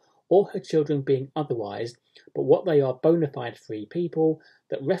her or her children being otherwise, but what they are bona fide free people,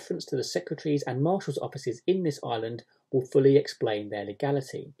 that reference to the secretaries and marshals' offices in this island will fully explain their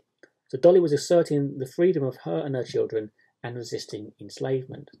legality. So Dolly was asserting the freedom of her and her children and resisting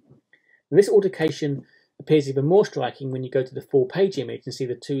enslavement. And this altercation appears even more striking when you go to the full-page image and see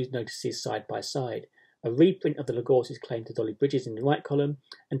the 2 notices side by side. A reprint of the Lagorce's claim to Dolly Bridges in the right column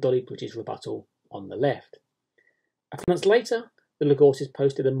and Dolly Bridges' rebuttal on the left. A few months later, the Lagorces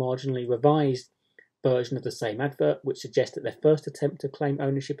posted a marginally revised version of the same advert, which suggests that their first attempt to claim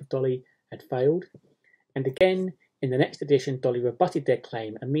ownership of Dolly had failed. And again, in the next edition, Dolly rebutted their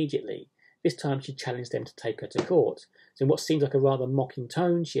claim immediately. This time she challenged them to take her to court. So in what seems like a rather mocking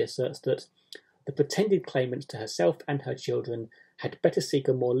tone, she asserts that the pretended claimants to herself and her children had better seek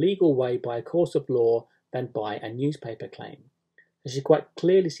a more legal way by a course of law than by a newspaper claim. So she quite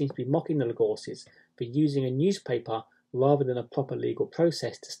clearly seems to be mocking the Lagorces for using a newspaper rather than a proper legal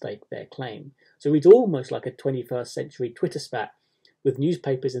process to stake their claim. So it's almost like a 21st century Twitter spat, with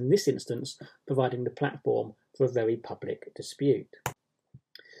newspapers in this instance providing the platform for a very public dispute.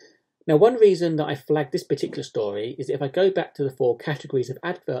 Now, one reason that I flagged this particular story is that if I go back to the 4 categories of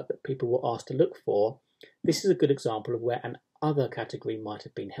advert that people were asked to look for, this is a good example of where an other category might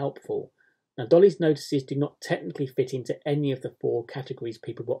have been helpful. Now, Dolly's notices do not technically fit into any of the 4 categories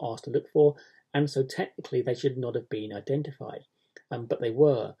people were asked to look for, and so technically they should not have been identified. But they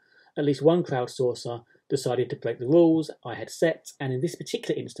were. At least one crowdsourcer decided to break the rules I had set, and in this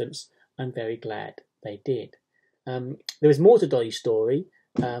particular instance, I'm very glad they did. There is more to Dolly's story,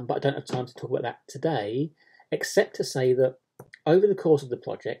 but I don't have time to talk about that today, except to say that over the course of the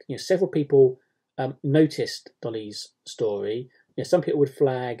project, several people noticed Dolly's story. Some people would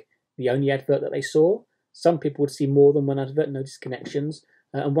flag the only advert that they saw. Some people would see more than one advert, notice connections,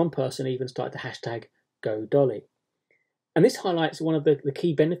 and one person even started to hashtag #GoDolly. And this highlights one of the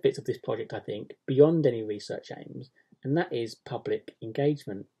key benefits of this project, I think, beyond any research aims, and that is public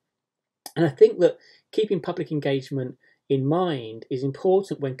engagement. And I think that keeping public engagement in mind is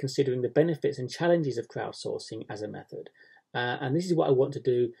important when considering the benefits and challenges of crowdsourcing as a method. And this is what I want to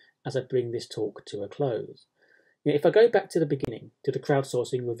do as I bring this talk to a close. If I go back to the beginning, to the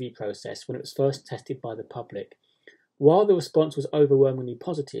crowdsourcing review process when it was first tested by the public, while the response was overwhelmingly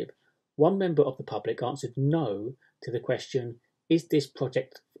positive, one member of the public answered no to the question, is this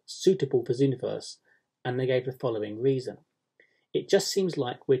project suitable for Zooniverse? And they gave the following reason. It just seems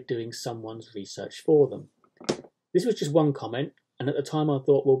like we're doing someone's research for them. This was just one comment, and at the time I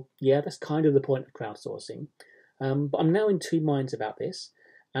thought, well, yeah, that's kind of the point of crowdsourcing. But I'm now in 2 minds about this,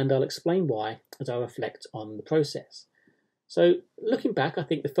 and I'll explain why as I reflect on the process. So looking back, I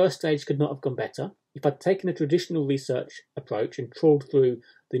think the first stage could not have gone better. If I'd taken a traditional research approach and trawled through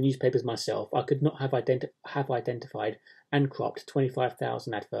the newspapers myself, I could not have identified and cropped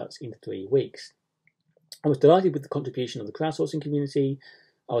 25,000 adverts in 3 weeks. I was delighted with the contribution of the crowdsourcing community.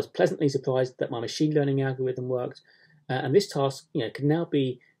 I was pleasantly surprised that my machine learning algorithm worked, and this task, can now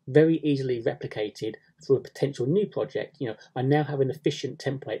be very easily replicated for a potential new project. I now have an efficient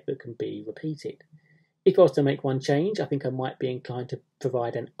template that can be repeated. If I was to make one change, I think I might be inclined to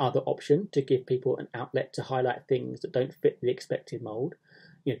provide an other option to give people an outlet to highlight things that don't fit the expected mould.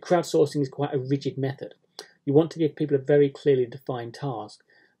 Crowdsourcing is quite a rigid method. You want to give people a very clearly defined task.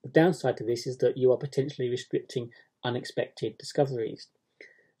 The downside to this is that you are potentially restricting unexpected discoveries.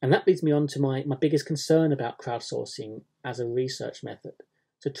 And that leads me on to my biggest concern about crowdsourcing as a research method.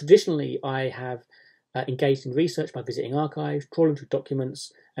 So traditionally, I have engaged in research by visiting archives, trawling through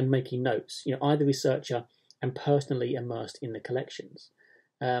documents, and making notes. I, the researcher, am personally immersed in the collections.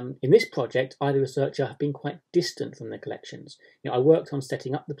 In this project, I, the researcher, have been quite distant from the collections. I worked on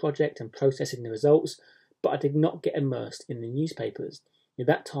setting up the project and processing the results, but I did not get immersed in the newspapers.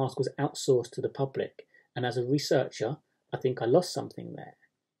 That task was outsourced to the public, and as a researcher, I think I lost something there.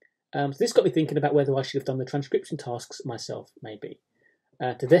 So this got me thinking about whether I should have done the transcription tasks myself, maybe.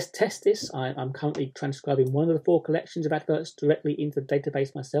 To test this, I'm currently transcribing one of the 4 collections of adverts directly into the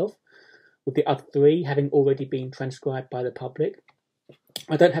database myself, with the other 3 having already been transcribed by the public.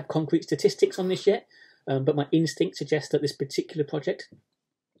 I don't have concrete statistics on this yet, but my instinct suggests that this particular project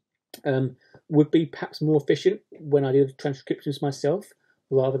would be perhaps more efficient when I do the transcriptions myself,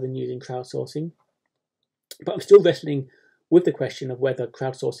 rather than using crowdsourcing. But I'm still wrestling with the question of whether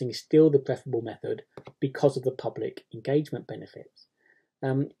crowdsourcing is still the preferable method because of the public engagement benefits.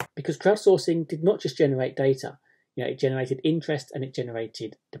 Because crowdsourcing did not just generate data, it generated interest and it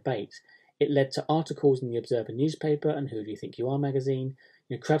generated debate. It led to articles in the Observer newspaper and Who Do You Think You Are magazine.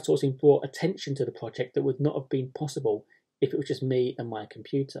 Crowdsourcing brought attention to the project that would not have been possible if it was just me and my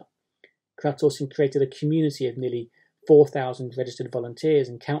computer. Crowdsourcing created a community of nearly 4,000 registered volunteers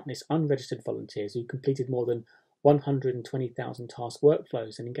and countless unregistered volunteers who completed more than 120,000 task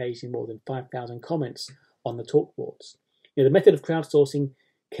workflows and engaged in more than 5,000 comments on the talk boards. The method of crowdsourcing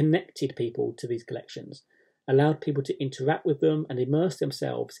connected people to these collections, allowed people to interact with them and immerse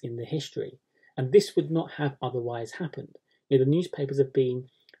themselves in the history. And this would not have otherwise happened. The newspapers have been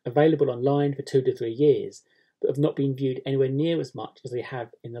available online for 2 to 3 years, but have not been viewed anywhere near as much as they have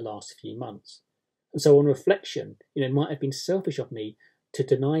in the last few months. And so on reflection, it might have been selfish of me to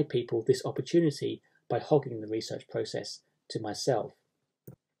deny people this opportunity by hogging the research process to myself.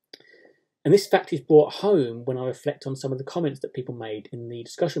 And this fact is brought home when I reflect on some of the comments that people made in the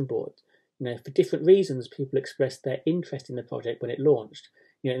discussion board. For different reasons, people expressed their interest in the project when it launched.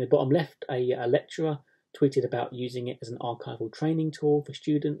 In the bottom left, a lecturer tweeted about using it as an archival training tool for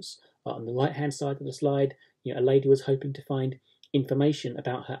students. On the right-hand side of the slide, a lady was hoping to find information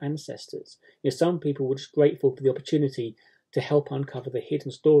about her ancestors. Some people were just grateful for the opportunity to help uncover the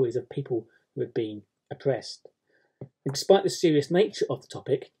hidden stories of people who had been oppressed. And despite the serious nature of the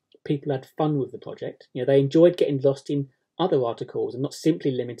topic, people had fun with the project. They enjoyed getting lost in other articles and not simply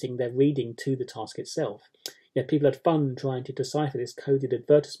limiting their reading to the task itself. People had fun trying to decipher this coded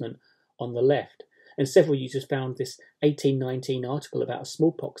advertisement on the left. And several users found this 1819 article about a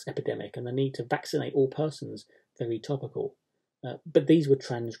smallpox epidemic and the need to vaccinate all persons very topical. But these were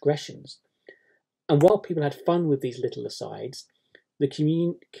transgressions. And while people had fun with these little asides, the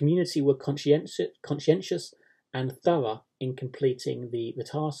community were conscientious and thorough in completing the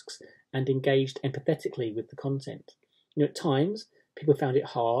tasks and engaged empathetically with the content. At times, people found it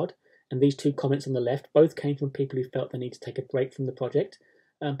hard, and these 2 comments on the left both came from people who felt the need to take a break from the project.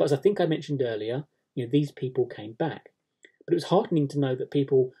 But as I think I mentioned earlier, these people came back. But it was heartening to know that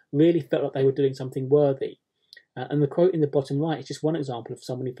people really felt like they were doing something worthy. And the quote in the bottom right is just one example of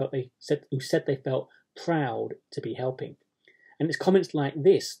someone who said they felt proud to be helping. And it's comments like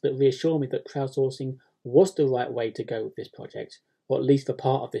this that reassure me that crowdsourcing was the right way to go with this project, or at least for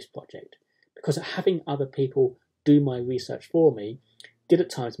part of this project, because having other people do my research for me did at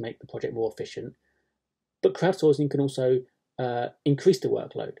times make the project more efficient. But crowdsourcing can also increase the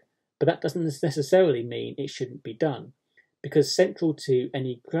workload. But that doesn't necessarily mean it shouldn't be done, because central to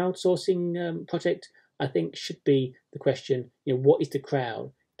any crowdsourcing project, I think, should be the question, what is the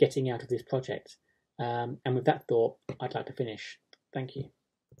crowd getting out of this project? And with that thought, I'd like to finish. Thank you.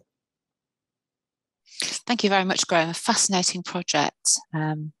 Thank you very much, Graham. A fascinating project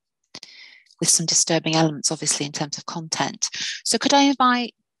with some disturbing elements, obviously, in terms of content. So could I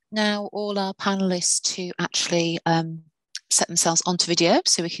invite now all our panellists to actually set themselves onto video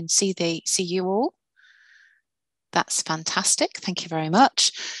so we can see you all? That's fantastic. Thank you very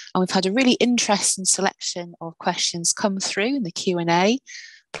much. And we've had a really interesting selection of questions come through in the Q&A.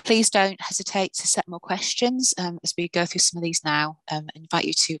 Please don't hesitate to set more questions as we go through some of these now. I invite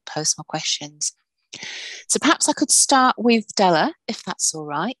you to post more questions. So perhaps I could start with Della, if that's all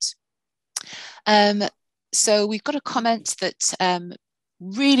right. So we've got a comment that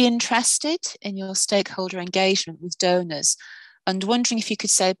really interested in your stakeholder engagement with donors and wondering if you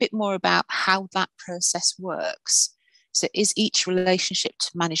could say a bit more about how that process works. So is each relationship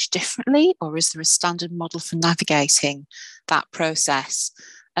managed differently, or is there a standard model for navigating that process?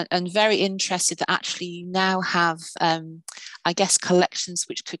 And very interested that actually you now have, I guess, collections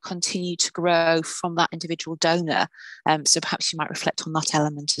which could continue to grow from that individual donor. So perhaps you might reflect on that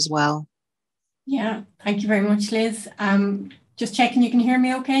element as well. Yeah, thank you very much, Liz. Just checking you can hear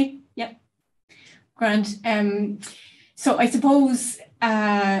me okay? Yep, grand. So I suppose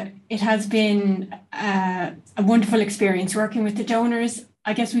it has been a wonderful experience working with the donors.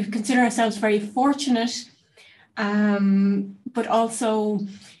 I guess we consider ourselves very fortunate, but also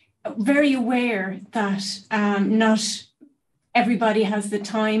very aware that not everybody has the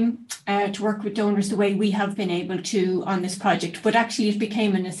time to work with donors the way we have been able to on this project, but actually it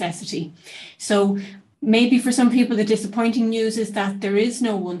became a necessity. So maybe for some people, the disappointing news is that there is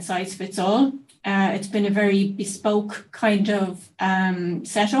no one size fits all. It's been a very bespoke kind of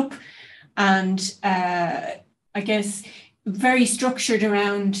setup, and I guess very structured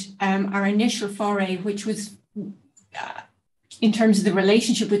around our initial foray, which was in terms of the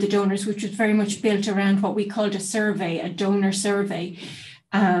relationship with the donors, which was very much built around what we called a survey, a donor survey.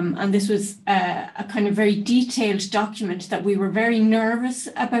 And this was a kind of very detailed document that we were very nervous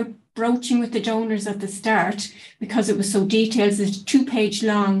about broaching with the donors at the start because it was so detailed. There's a 2-page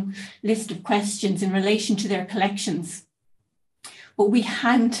long list of questions in relation to their collections. But we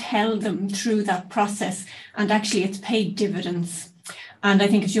hadn't held them through that process, and actually it's paid dividends. And I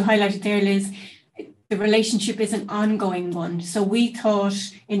think, as you highlighted there, Liz, the relationship is an ongoing one. So we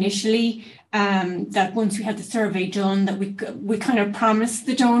thought initially that once we had the survey done, that we kind of promised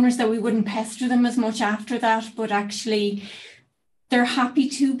the donors that we wouldn't pester them as much after that, but actually they're happy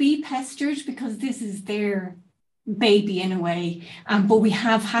to be pestered because this is their baby in a way. But we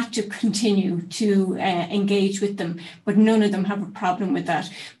have had to continue to engage with them, but none of them have a problem with that.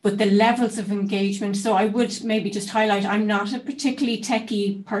 But the levels of engagement, so I would maybe just highlight, I'm not a particularly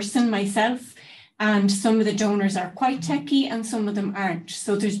techie person myself, and some of the donors are quite techie and some of them aren't.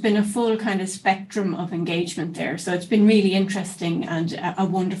 So there's been a full kind of spectrum of engagement there. So it's been really interesting and a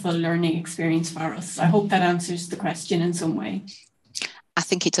wonderful learning experience for us. I hope that answers the question in some way. I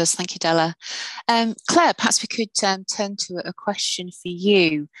think it does. Thank you, Della. Claire, perhaps we could turn to a question for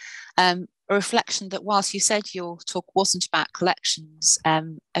you. A reflection that whilst you said your talk wasn't about collections,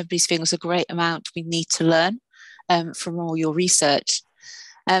 everybody's feeling there's a great amount we need to learn from all your research.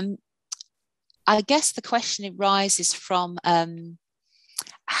 I guess the question arises from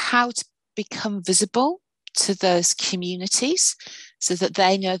how to become visible to those communities so that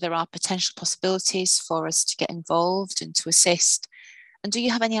they know there are potential possibilities for us to get involved and to assist. And do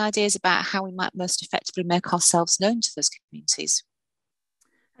you have any ideas about how we might most effectively make ourselves known to those communities?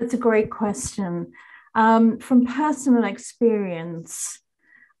 That's a great question. From personal experience,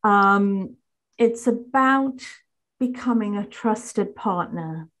 it's about becoming a trusted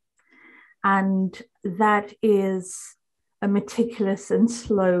partner. And that is a meticulous and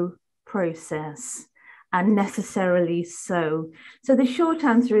slow process, and necessarily so. So the short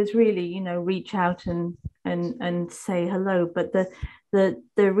answer is really, reach out and say hello. But the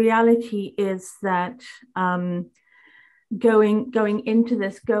reality is that going into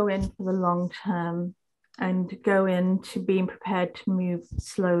this, go in for the long term, and go into being prepared to move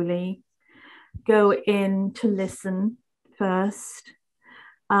slowly. Go in to listen first.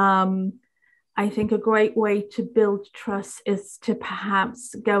 I think a great way to build trust is to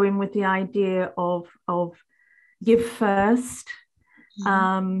perhaps go in with the idea of give first.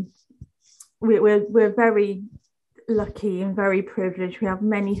 Mm-hmm. We're very lucky and very privileged. We have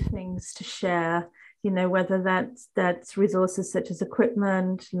many things to share, whether that's resources such as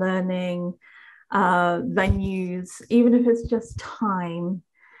equipment, learning, venues, even if it's just time.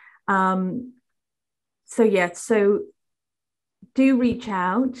 So do reach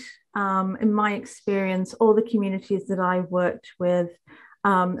out. In my experience, all the communities that I've worked with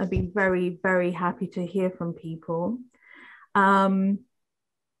have been very, very happy to hear from people. And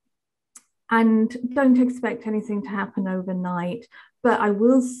don't expect anything to happen overnight. But I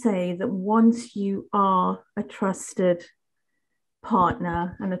will say that once you are a trusted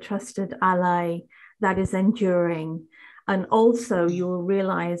partner and a trusted ally, that is enduring. And also you will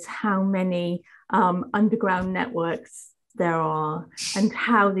realize how many underground networks there are, and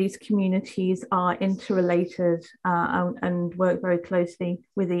how these communities are interrelated and work very closely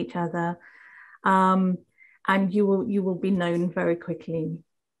with each other, and you will be known very quickly.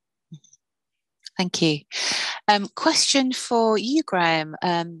 Thank you. Question for you, Graham.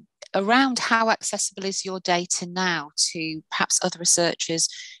 around how accessible is your data now to perhaps other researchers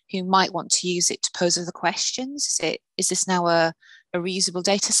who might want to use it to pose other questions? Is this now a reusable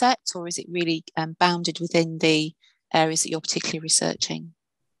data set, or is it really bounded within the areas that you're particularly researching?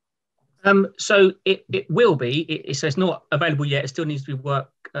 So it will be. So it's not available yet. It still needs to be work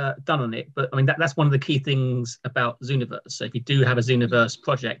done on it. But I mean, that's one of the key things about Zooniverse. So if you do have a Zooniverse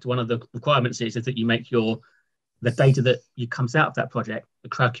project, one of the requirements is that you make the data that comes out of that project, the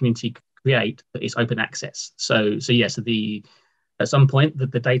crowd community create, that is open access. So yes, at some point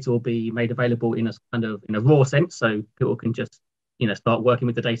the data will be made available in a raw sense, so people can just start working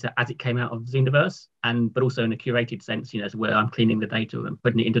with the data as it came out of Zooniverse, but also in a curated sense, where I'm cleaning the data and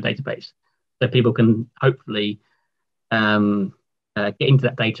putting it into database, so people can hopefully get into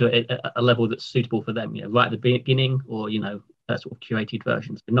that data at a level that's suitable for them, right at the beginning, or sort of curated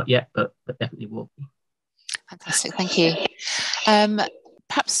versions. But not yet, but definitely will be. Fantastic, thank you.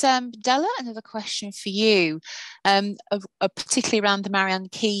 Perhaps Della, another question for you, particularly around the Marianne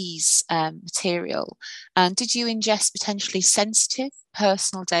Keyes material. And did you ingest potentially sensitive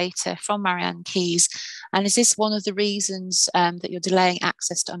personal data from Marianne Keyes? And is this one of the reasons that you're delaying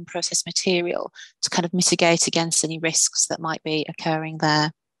access to unprocessed material to kind of mitigate against any risks that might be occurring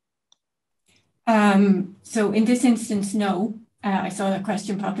there? So in this instance, no. I saw that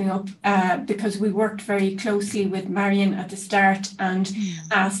question popping up because we worked very closely with Marianne at the start and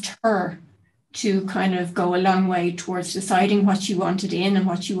asked her to kind of go a long way towards deciding what she wanted in and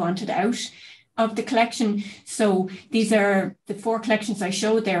what she wanted out of the collection. So these are the 4 collections I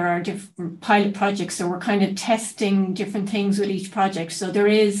showed there are different pilot projects. So we're kind of testing different things with each project. So there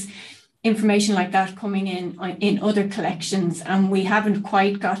is information like that coming in other collections, and we haven't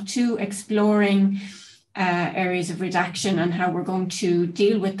quite got to exploring areas of redaction and how we're going to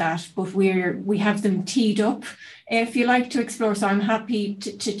deal with that, but we have them teed up, if you like, to explore. So I'm happy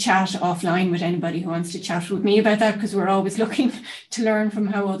to chat offline with anybody who wants to chat with me about that, because we're always looking to learn from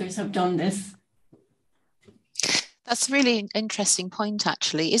how others have done this. That's a really interesting point,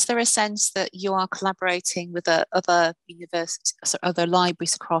 actually. Is there a sense that you are collaborating with other universities, other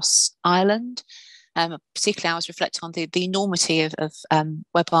libraries across Ireland? Particularly, I was reflecting on the enormity of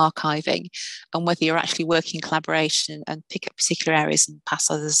web archiving, and whether you're actually working in collaboration and pick up particular areas and pass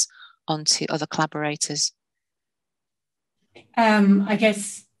others on to other collaborators. I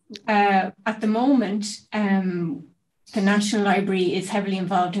guess at the moment, the National Library is heavily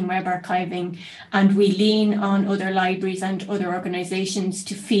involved in web archiving, and we lean on other libraries and other organisations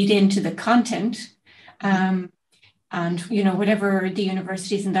to feed into the content. And whatever the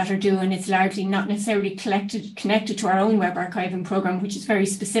universities and that are doing, it's largely not necessarily connected to our own web archiving programme, which is very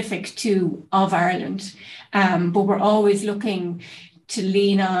specific of Ireland. But we're always looking to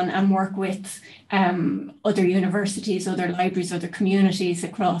lean on and work with other universities, other libraries, other communities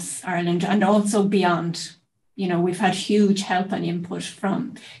across Ireland, and also beyond. We've had huge help and input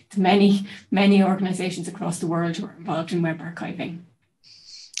from the many organisations across the world who are involved in web archiving.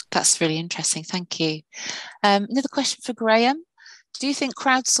 That's really interesting, thank you. Another question for Graham. Do you think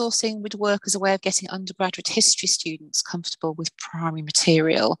crowdsourcing would work as a way of getting undergraduate history students comfortable with primary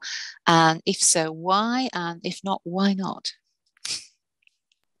material? And if so, why? And if not, why not?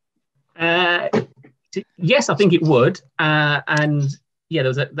 Yes, I think it would. And yeah,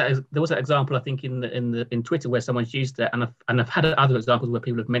 there was that example, I think, in Twitter where someone's used that, and I've had other examples where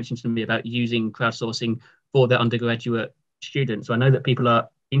people have mentioned to me about using crowdsourcing for their undergraduate students. So I know that people are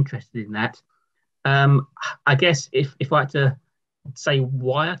interested in that. I guess if I had to say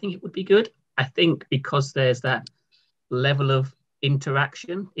why I think it would be good, I think because there's that level of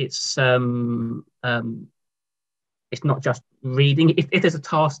interaction. It's not just reading. If there's a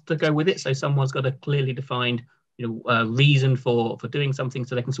task to go with it, so someone's got a clearly defined reason for doing something,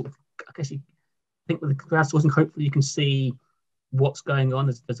 so they can sort of, I guess, I think with the crowdsourcing, hopefully you can see what's going on.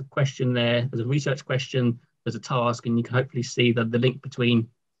 There's a question there, there's a research question, there's a task, and you can hopefully see the link between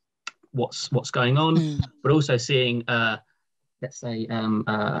what's going on, but also seeing, let's say,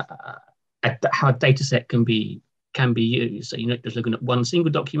 how a data set can be used. So you're not just looking at one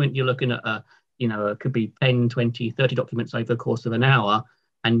single document, you're looking at it could be 10, 20, 30 documents over the course of an hour,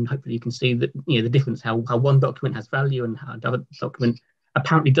 and hopefully you can see that the difference, how one document has value and how another document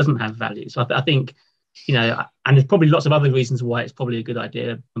apparently doesn't have value. So I think, and there's probably lots of other reasons why it's probably a good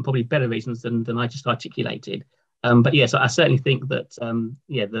idea, and probably better reasons than I just articulated. But yes, I certainly think that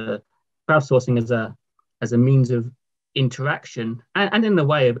the crowdsourcing as a means of interaction and in a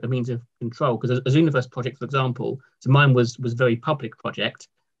way a means of control, because a Zooniverse project, for example, so mine was a very public project,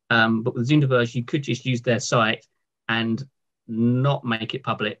 but with Zooniverse you could just use their site and not make it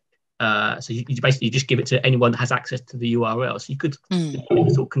public, So you basically just give it to anyone that has access to the URL. So you could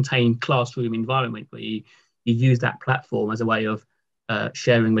sort of contain classroom environment where you use that platform as a way of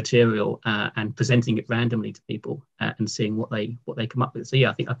sharing material and presenting it randomly to people and seeing what they come up with. So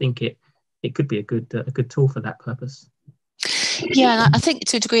yeah, I think it could be a good tool for that purpose. Yeah, and I think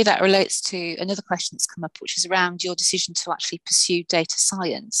to a degree that relates to another question that's come up, which is around your decision to actually pursue data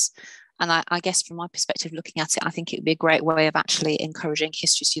science. And I guess from my perspective, looking at it, I think it would be a great way of actually encouraging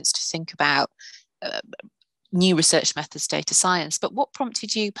history students to think about new research methods, data science. But what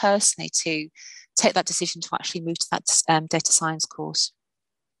prompted you personally to take that decision to actually move to that data science course?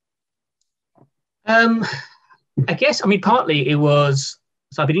 I guess, I mean, partly it was,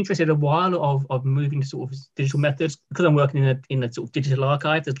 so I've been interested a while of moving to sort of digital methods because I'm working in a sort of digital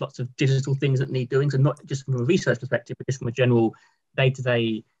archive. There's lots of digital things that need doing. So not just from a research perspective, but just from a general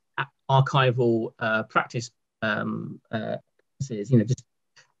day-to-day archival practice, just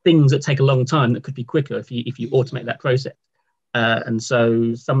things that take a long time that could be quicker if you automate that process. And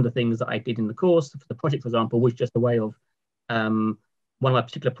so some of the things that I did in the course, for the project, for example, was just a way of, one of my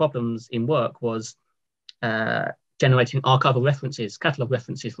particular problems in work was generating archival references, catalogue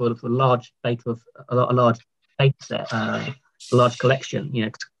references for a large data of a large data set, a large collection.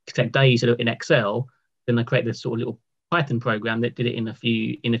 It could take days in Excel. Then I created this sort of little Python program that did it in a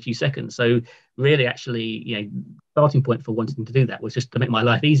few seconds. So really, actually, starting point for wanting to do that was just to make my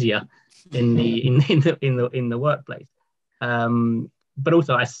life easier in the workplace. But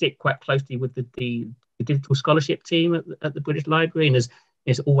also, I sit quite closely with the digital scholarship team at the British Library, and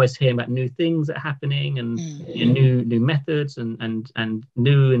there's always hearing about new things that are happening and new methods and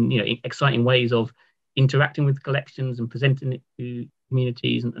new and exciting ways of interacting with collections and presenting it to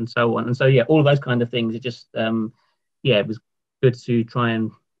communities and so on. And so all of those kind of things. It just it was good to try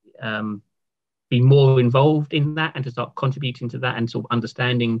and be more involved in that and to start contributing to that and sort of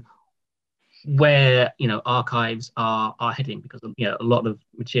understanding where archives are heading, because a lot of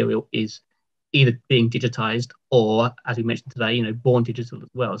material is either being digitized or, as we mentioned today, born digital as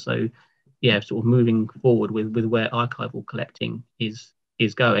well. So sort of moving forward with where archival collecting is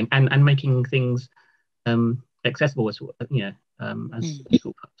going and making things accessible as you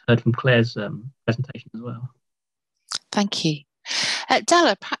sort of heard from Claire's presentation as well. Thank you.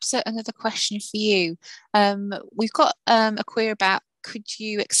 Della, perhaps another question for you. We've got a query about, could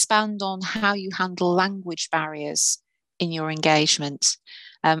you expand on how you handle language barriers in your engagement?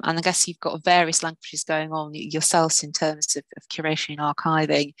 And I guess you've got various languages going on yourselves in terms of curation and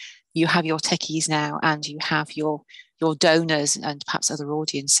archiving. You have your techies now, and you have your donors and perhaps other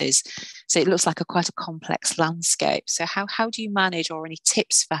audiences. So it looks like quite a complex landscape. So how do you manage, or any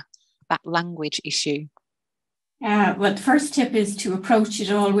tips for that language issue? Well, the first tip is to approach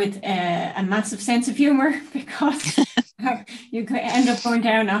it all with a massive sense of humour, because you could end up going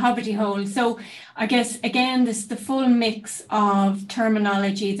down a hobbity hole. So I guess, again, this is the full mix of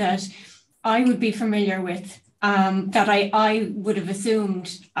terminology that I would be familiar with, that I would have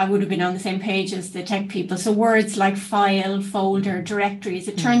assumed I would have been on the same page as the tech people. So words like file, folder, directories,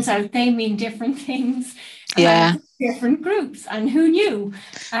 it turns out they mean different things. Different groups, and who knew?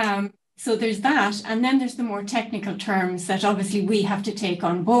 So there's that. And then there's the more technical terms that obviously we have to take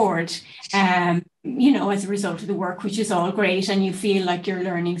on board, as a result of the work, which is all great. And you feel like you're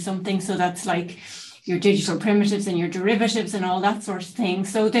learning something. So that's like your digital primitives and your derivatives and all that sort of thing.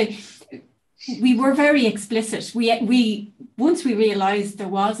 So we were very explicit. We once we realized there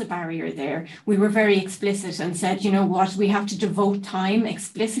was a barrier there, we were very explicit and said, we have to devote time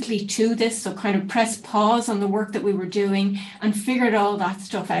explicitly to this. So kind of press pause on the work that we were doing and figured all that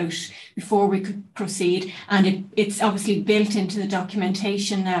stuff out before we could proceed. And it's obviously built into the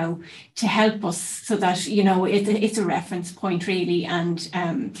documentation now to help us, so that, it's a reference point really. And,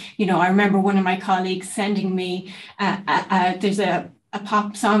 I remember one of my colleagues sending me, there's a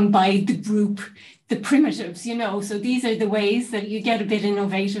pop song by the group The Primitives, so these are the ways that you get a bit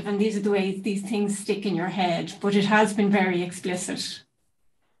innovative, and these are the ways these things stick in your head, but it has been very explicit.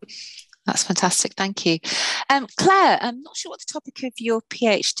 That's fantastic, thank you. Claire, I'm not sure what the topic of your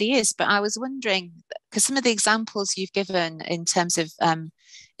PhD is, but I was wondering, because some of the examples you've given in terms of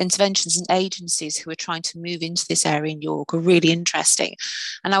interventions and agencies who are trying to move into this area in York are really interesting.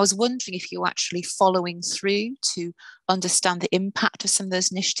 And I was wondering if you're actually following through to understand the impact of some of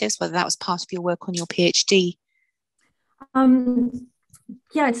those initiatives, whether that was part of your work on your PhD.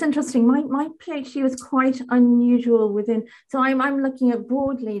 Yeah, it's interesting. My PhD was quite unusual so I'm looking at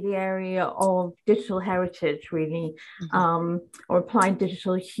broadly the area of digital heritage, really, or applied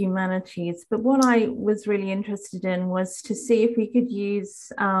digital humanities. But what I was really interested in was to see if we could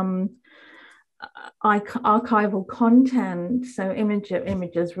use archival content, so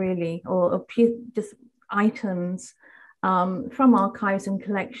images really, or just items from archives and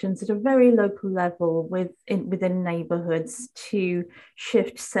collections at a very local level within neighbourhoods to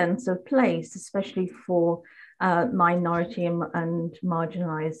shift sense of place, especially for minority and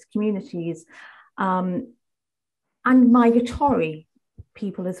marginalised communities, and migratory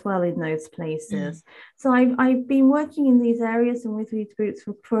people as well in those places. So I've been working in these areas and with these groups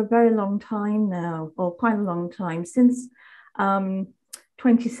for a very long time now, or quite a long time, since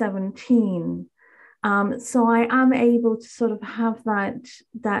 2017. So I am able to sort of have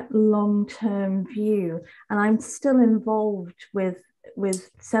that long-term view, and I'm still involved with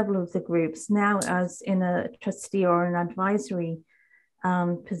several of the groups now as in a trustee or an advisory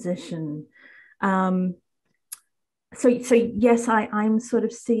position. So yes, I'm sort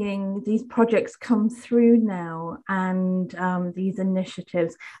of seeing these projects come through now, and these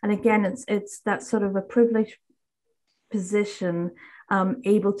initiatives. And again, it's that sort of a privileged position,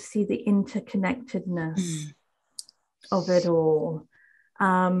 able to see the interconnectedness of it all.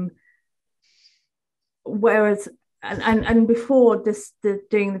 Whereas, and before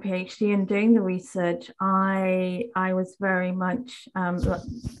doing the PhD and doing the research, I was very much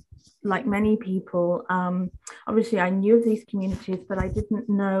like many people, obviously I knew of these communities, but I didn't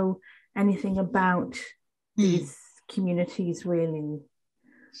know anything about these communities really.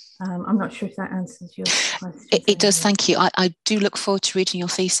 I'm not sure if that answers your question. It does, thank you. I do look forward to reading your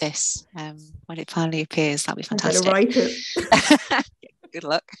thesis when it finally appears. That'd be fantastic. I'm going to write it. Good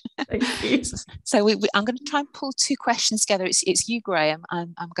luck. Thank you. So I'm going to try and pull two questions together. It's you, Graham,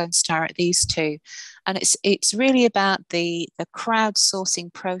 and I'm going to start at these two. And it's really about the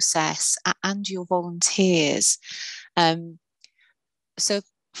crowdsourcing process and your volunteers. So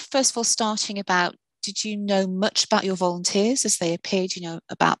first of all, starting about, did you know much about your volunteers as they appeared,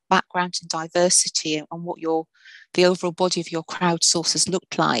 about background and diversity and what the overall body of your crowdsourcers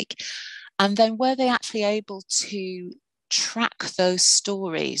looked like? And then were they actually able to track those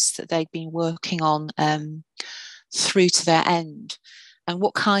stories that they'd been working on through to their end? And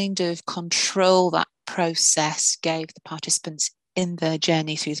what kind of control that process gave the participants in their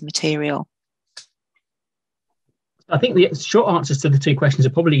journey through the material? I think the short answers to the two questions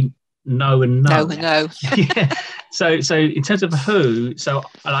are probably no and no. No and no. Yeah. So in terms of who, so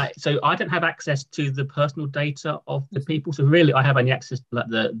I don't have access to the personal data of the people. So really, I have only access to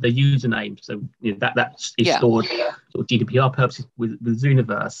the username. So that is stored for GDPR purposes with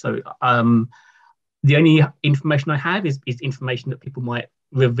Zooniverse. So the only information I have is information that people might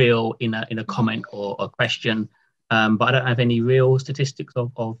reveal in a comment or a question. But I don't have any real statistics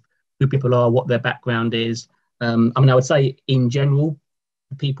of who people are, what their background is. I would say in general,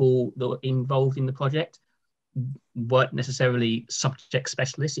 the people that were involved in the project weren't necessarily subject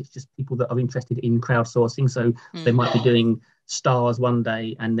specialists. It's just people that are interested in crowdsourcing. So they might be doing stars one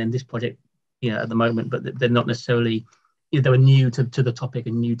day and then this project, at the moment, but they're not necessarily, they were new to the topic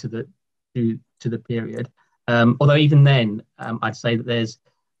and new to the period. Although even then, I'd say that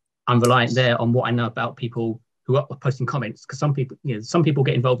I'm reliant there on what I know about people who are posting comments, because some people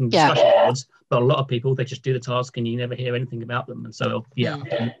get involved in discussion boards, but a lot of people, they just do the task and you never hear anything about them. And so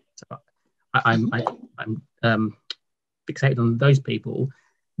I'm fixated on those people.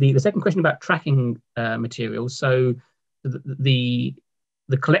 The second question about tracking materials. So the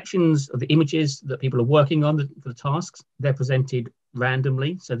collections of the images that people are working on for the tasks, they're presented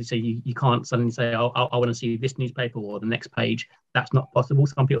randomly. So they say you can't suddenly say, oh, I want to see this newspaper or the next page. That's not possible.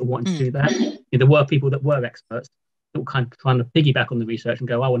 Some people want to do that. There were people that were experts that were kind of trying to piggyback on the research and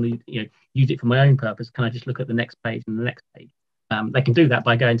go, I want to use it for my own purpose. Can I just look at the next page and the next page? They can do that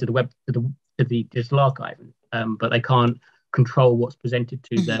by going to the web, to the digital archive, but they can't control what's presented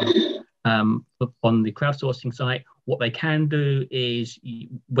to them on the crowdsourcing site. What they can do is,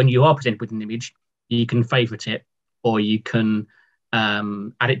 when you are presented with an image, you can favorite it, or you can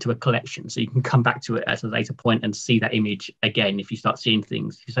add it to a collection, so you can come back to it at a later point and see that image again if you start seeing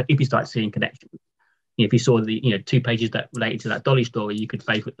things. If you start seeing connections, if you saw the 2 pages that related to that Dolly story, you could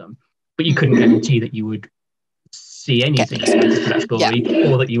favorite them, but you couldn't guarantee that you would see anything related to that story,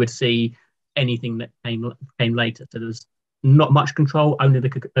 or that you would see anything that came later. So there's not much control. They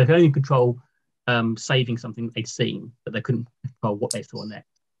could only control saving something that they'd seen, but they couldn't control what they saw next.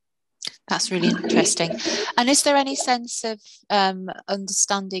 That's really interesting. And is there any sense of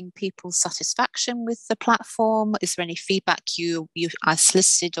understanding people's satisfaction with the platform? Is there any feedback you are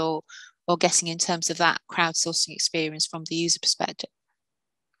solicited or getting in terms of that crowdsourcing experience from the user perspective?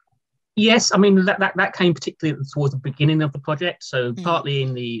 Yes, that came particularly towards the beginning of the project. So partly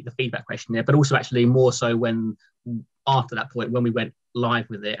in the feedback questionnaire, but also actually more so when after that point, when we went live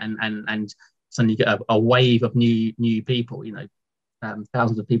with it and suddenly you get a wave of new people,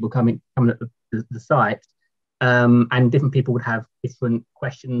 thousands of people coming at the site, and different people would have different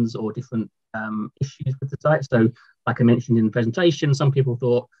questions or different issues with the site. So, like I mentioned in the presentation, some people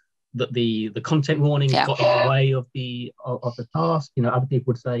thought that the content warning got in the way of the task. Other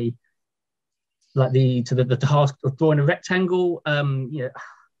people would say, like the task of drawing a rectangle.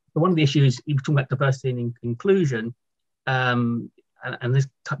 One of the issues, you were talking about diversity and inclusion, and this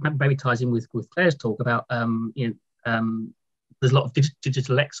very ties in with Claire's talk about there's a lot of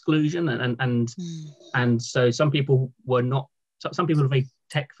digital exclusion, and so some people are very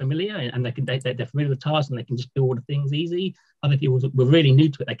tech familiar, and they're familiar with the task, and they can just do all the things easy. Other people were really new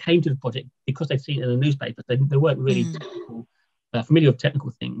to it. They came to the project because they'd seen it in the newspaper. They weren't really familiar with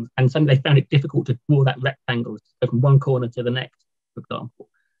technical things, and some they found it difficult to draw that rectangle from one corner to the next, for example.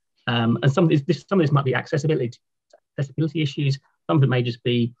 And some of this might be accessibility issues. Some of it may just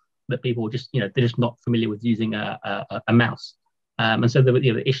be that people just they're just not familiar with using a mouse. And so there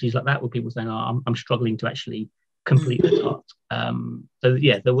were issues like that where people saying, I'm struggling to actually complete the task. So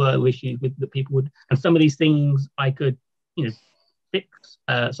there were issues with that people would, and some of these things I could fix.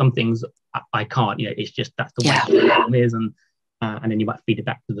 Some things I can't. It's just that's the way the problem is, and then you might feed it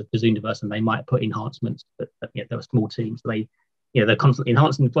back to the Zooniverse, and they might put enhancements. But they're a small team, so they're constantly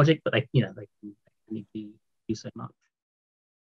enhancing the project, but they can only do so much.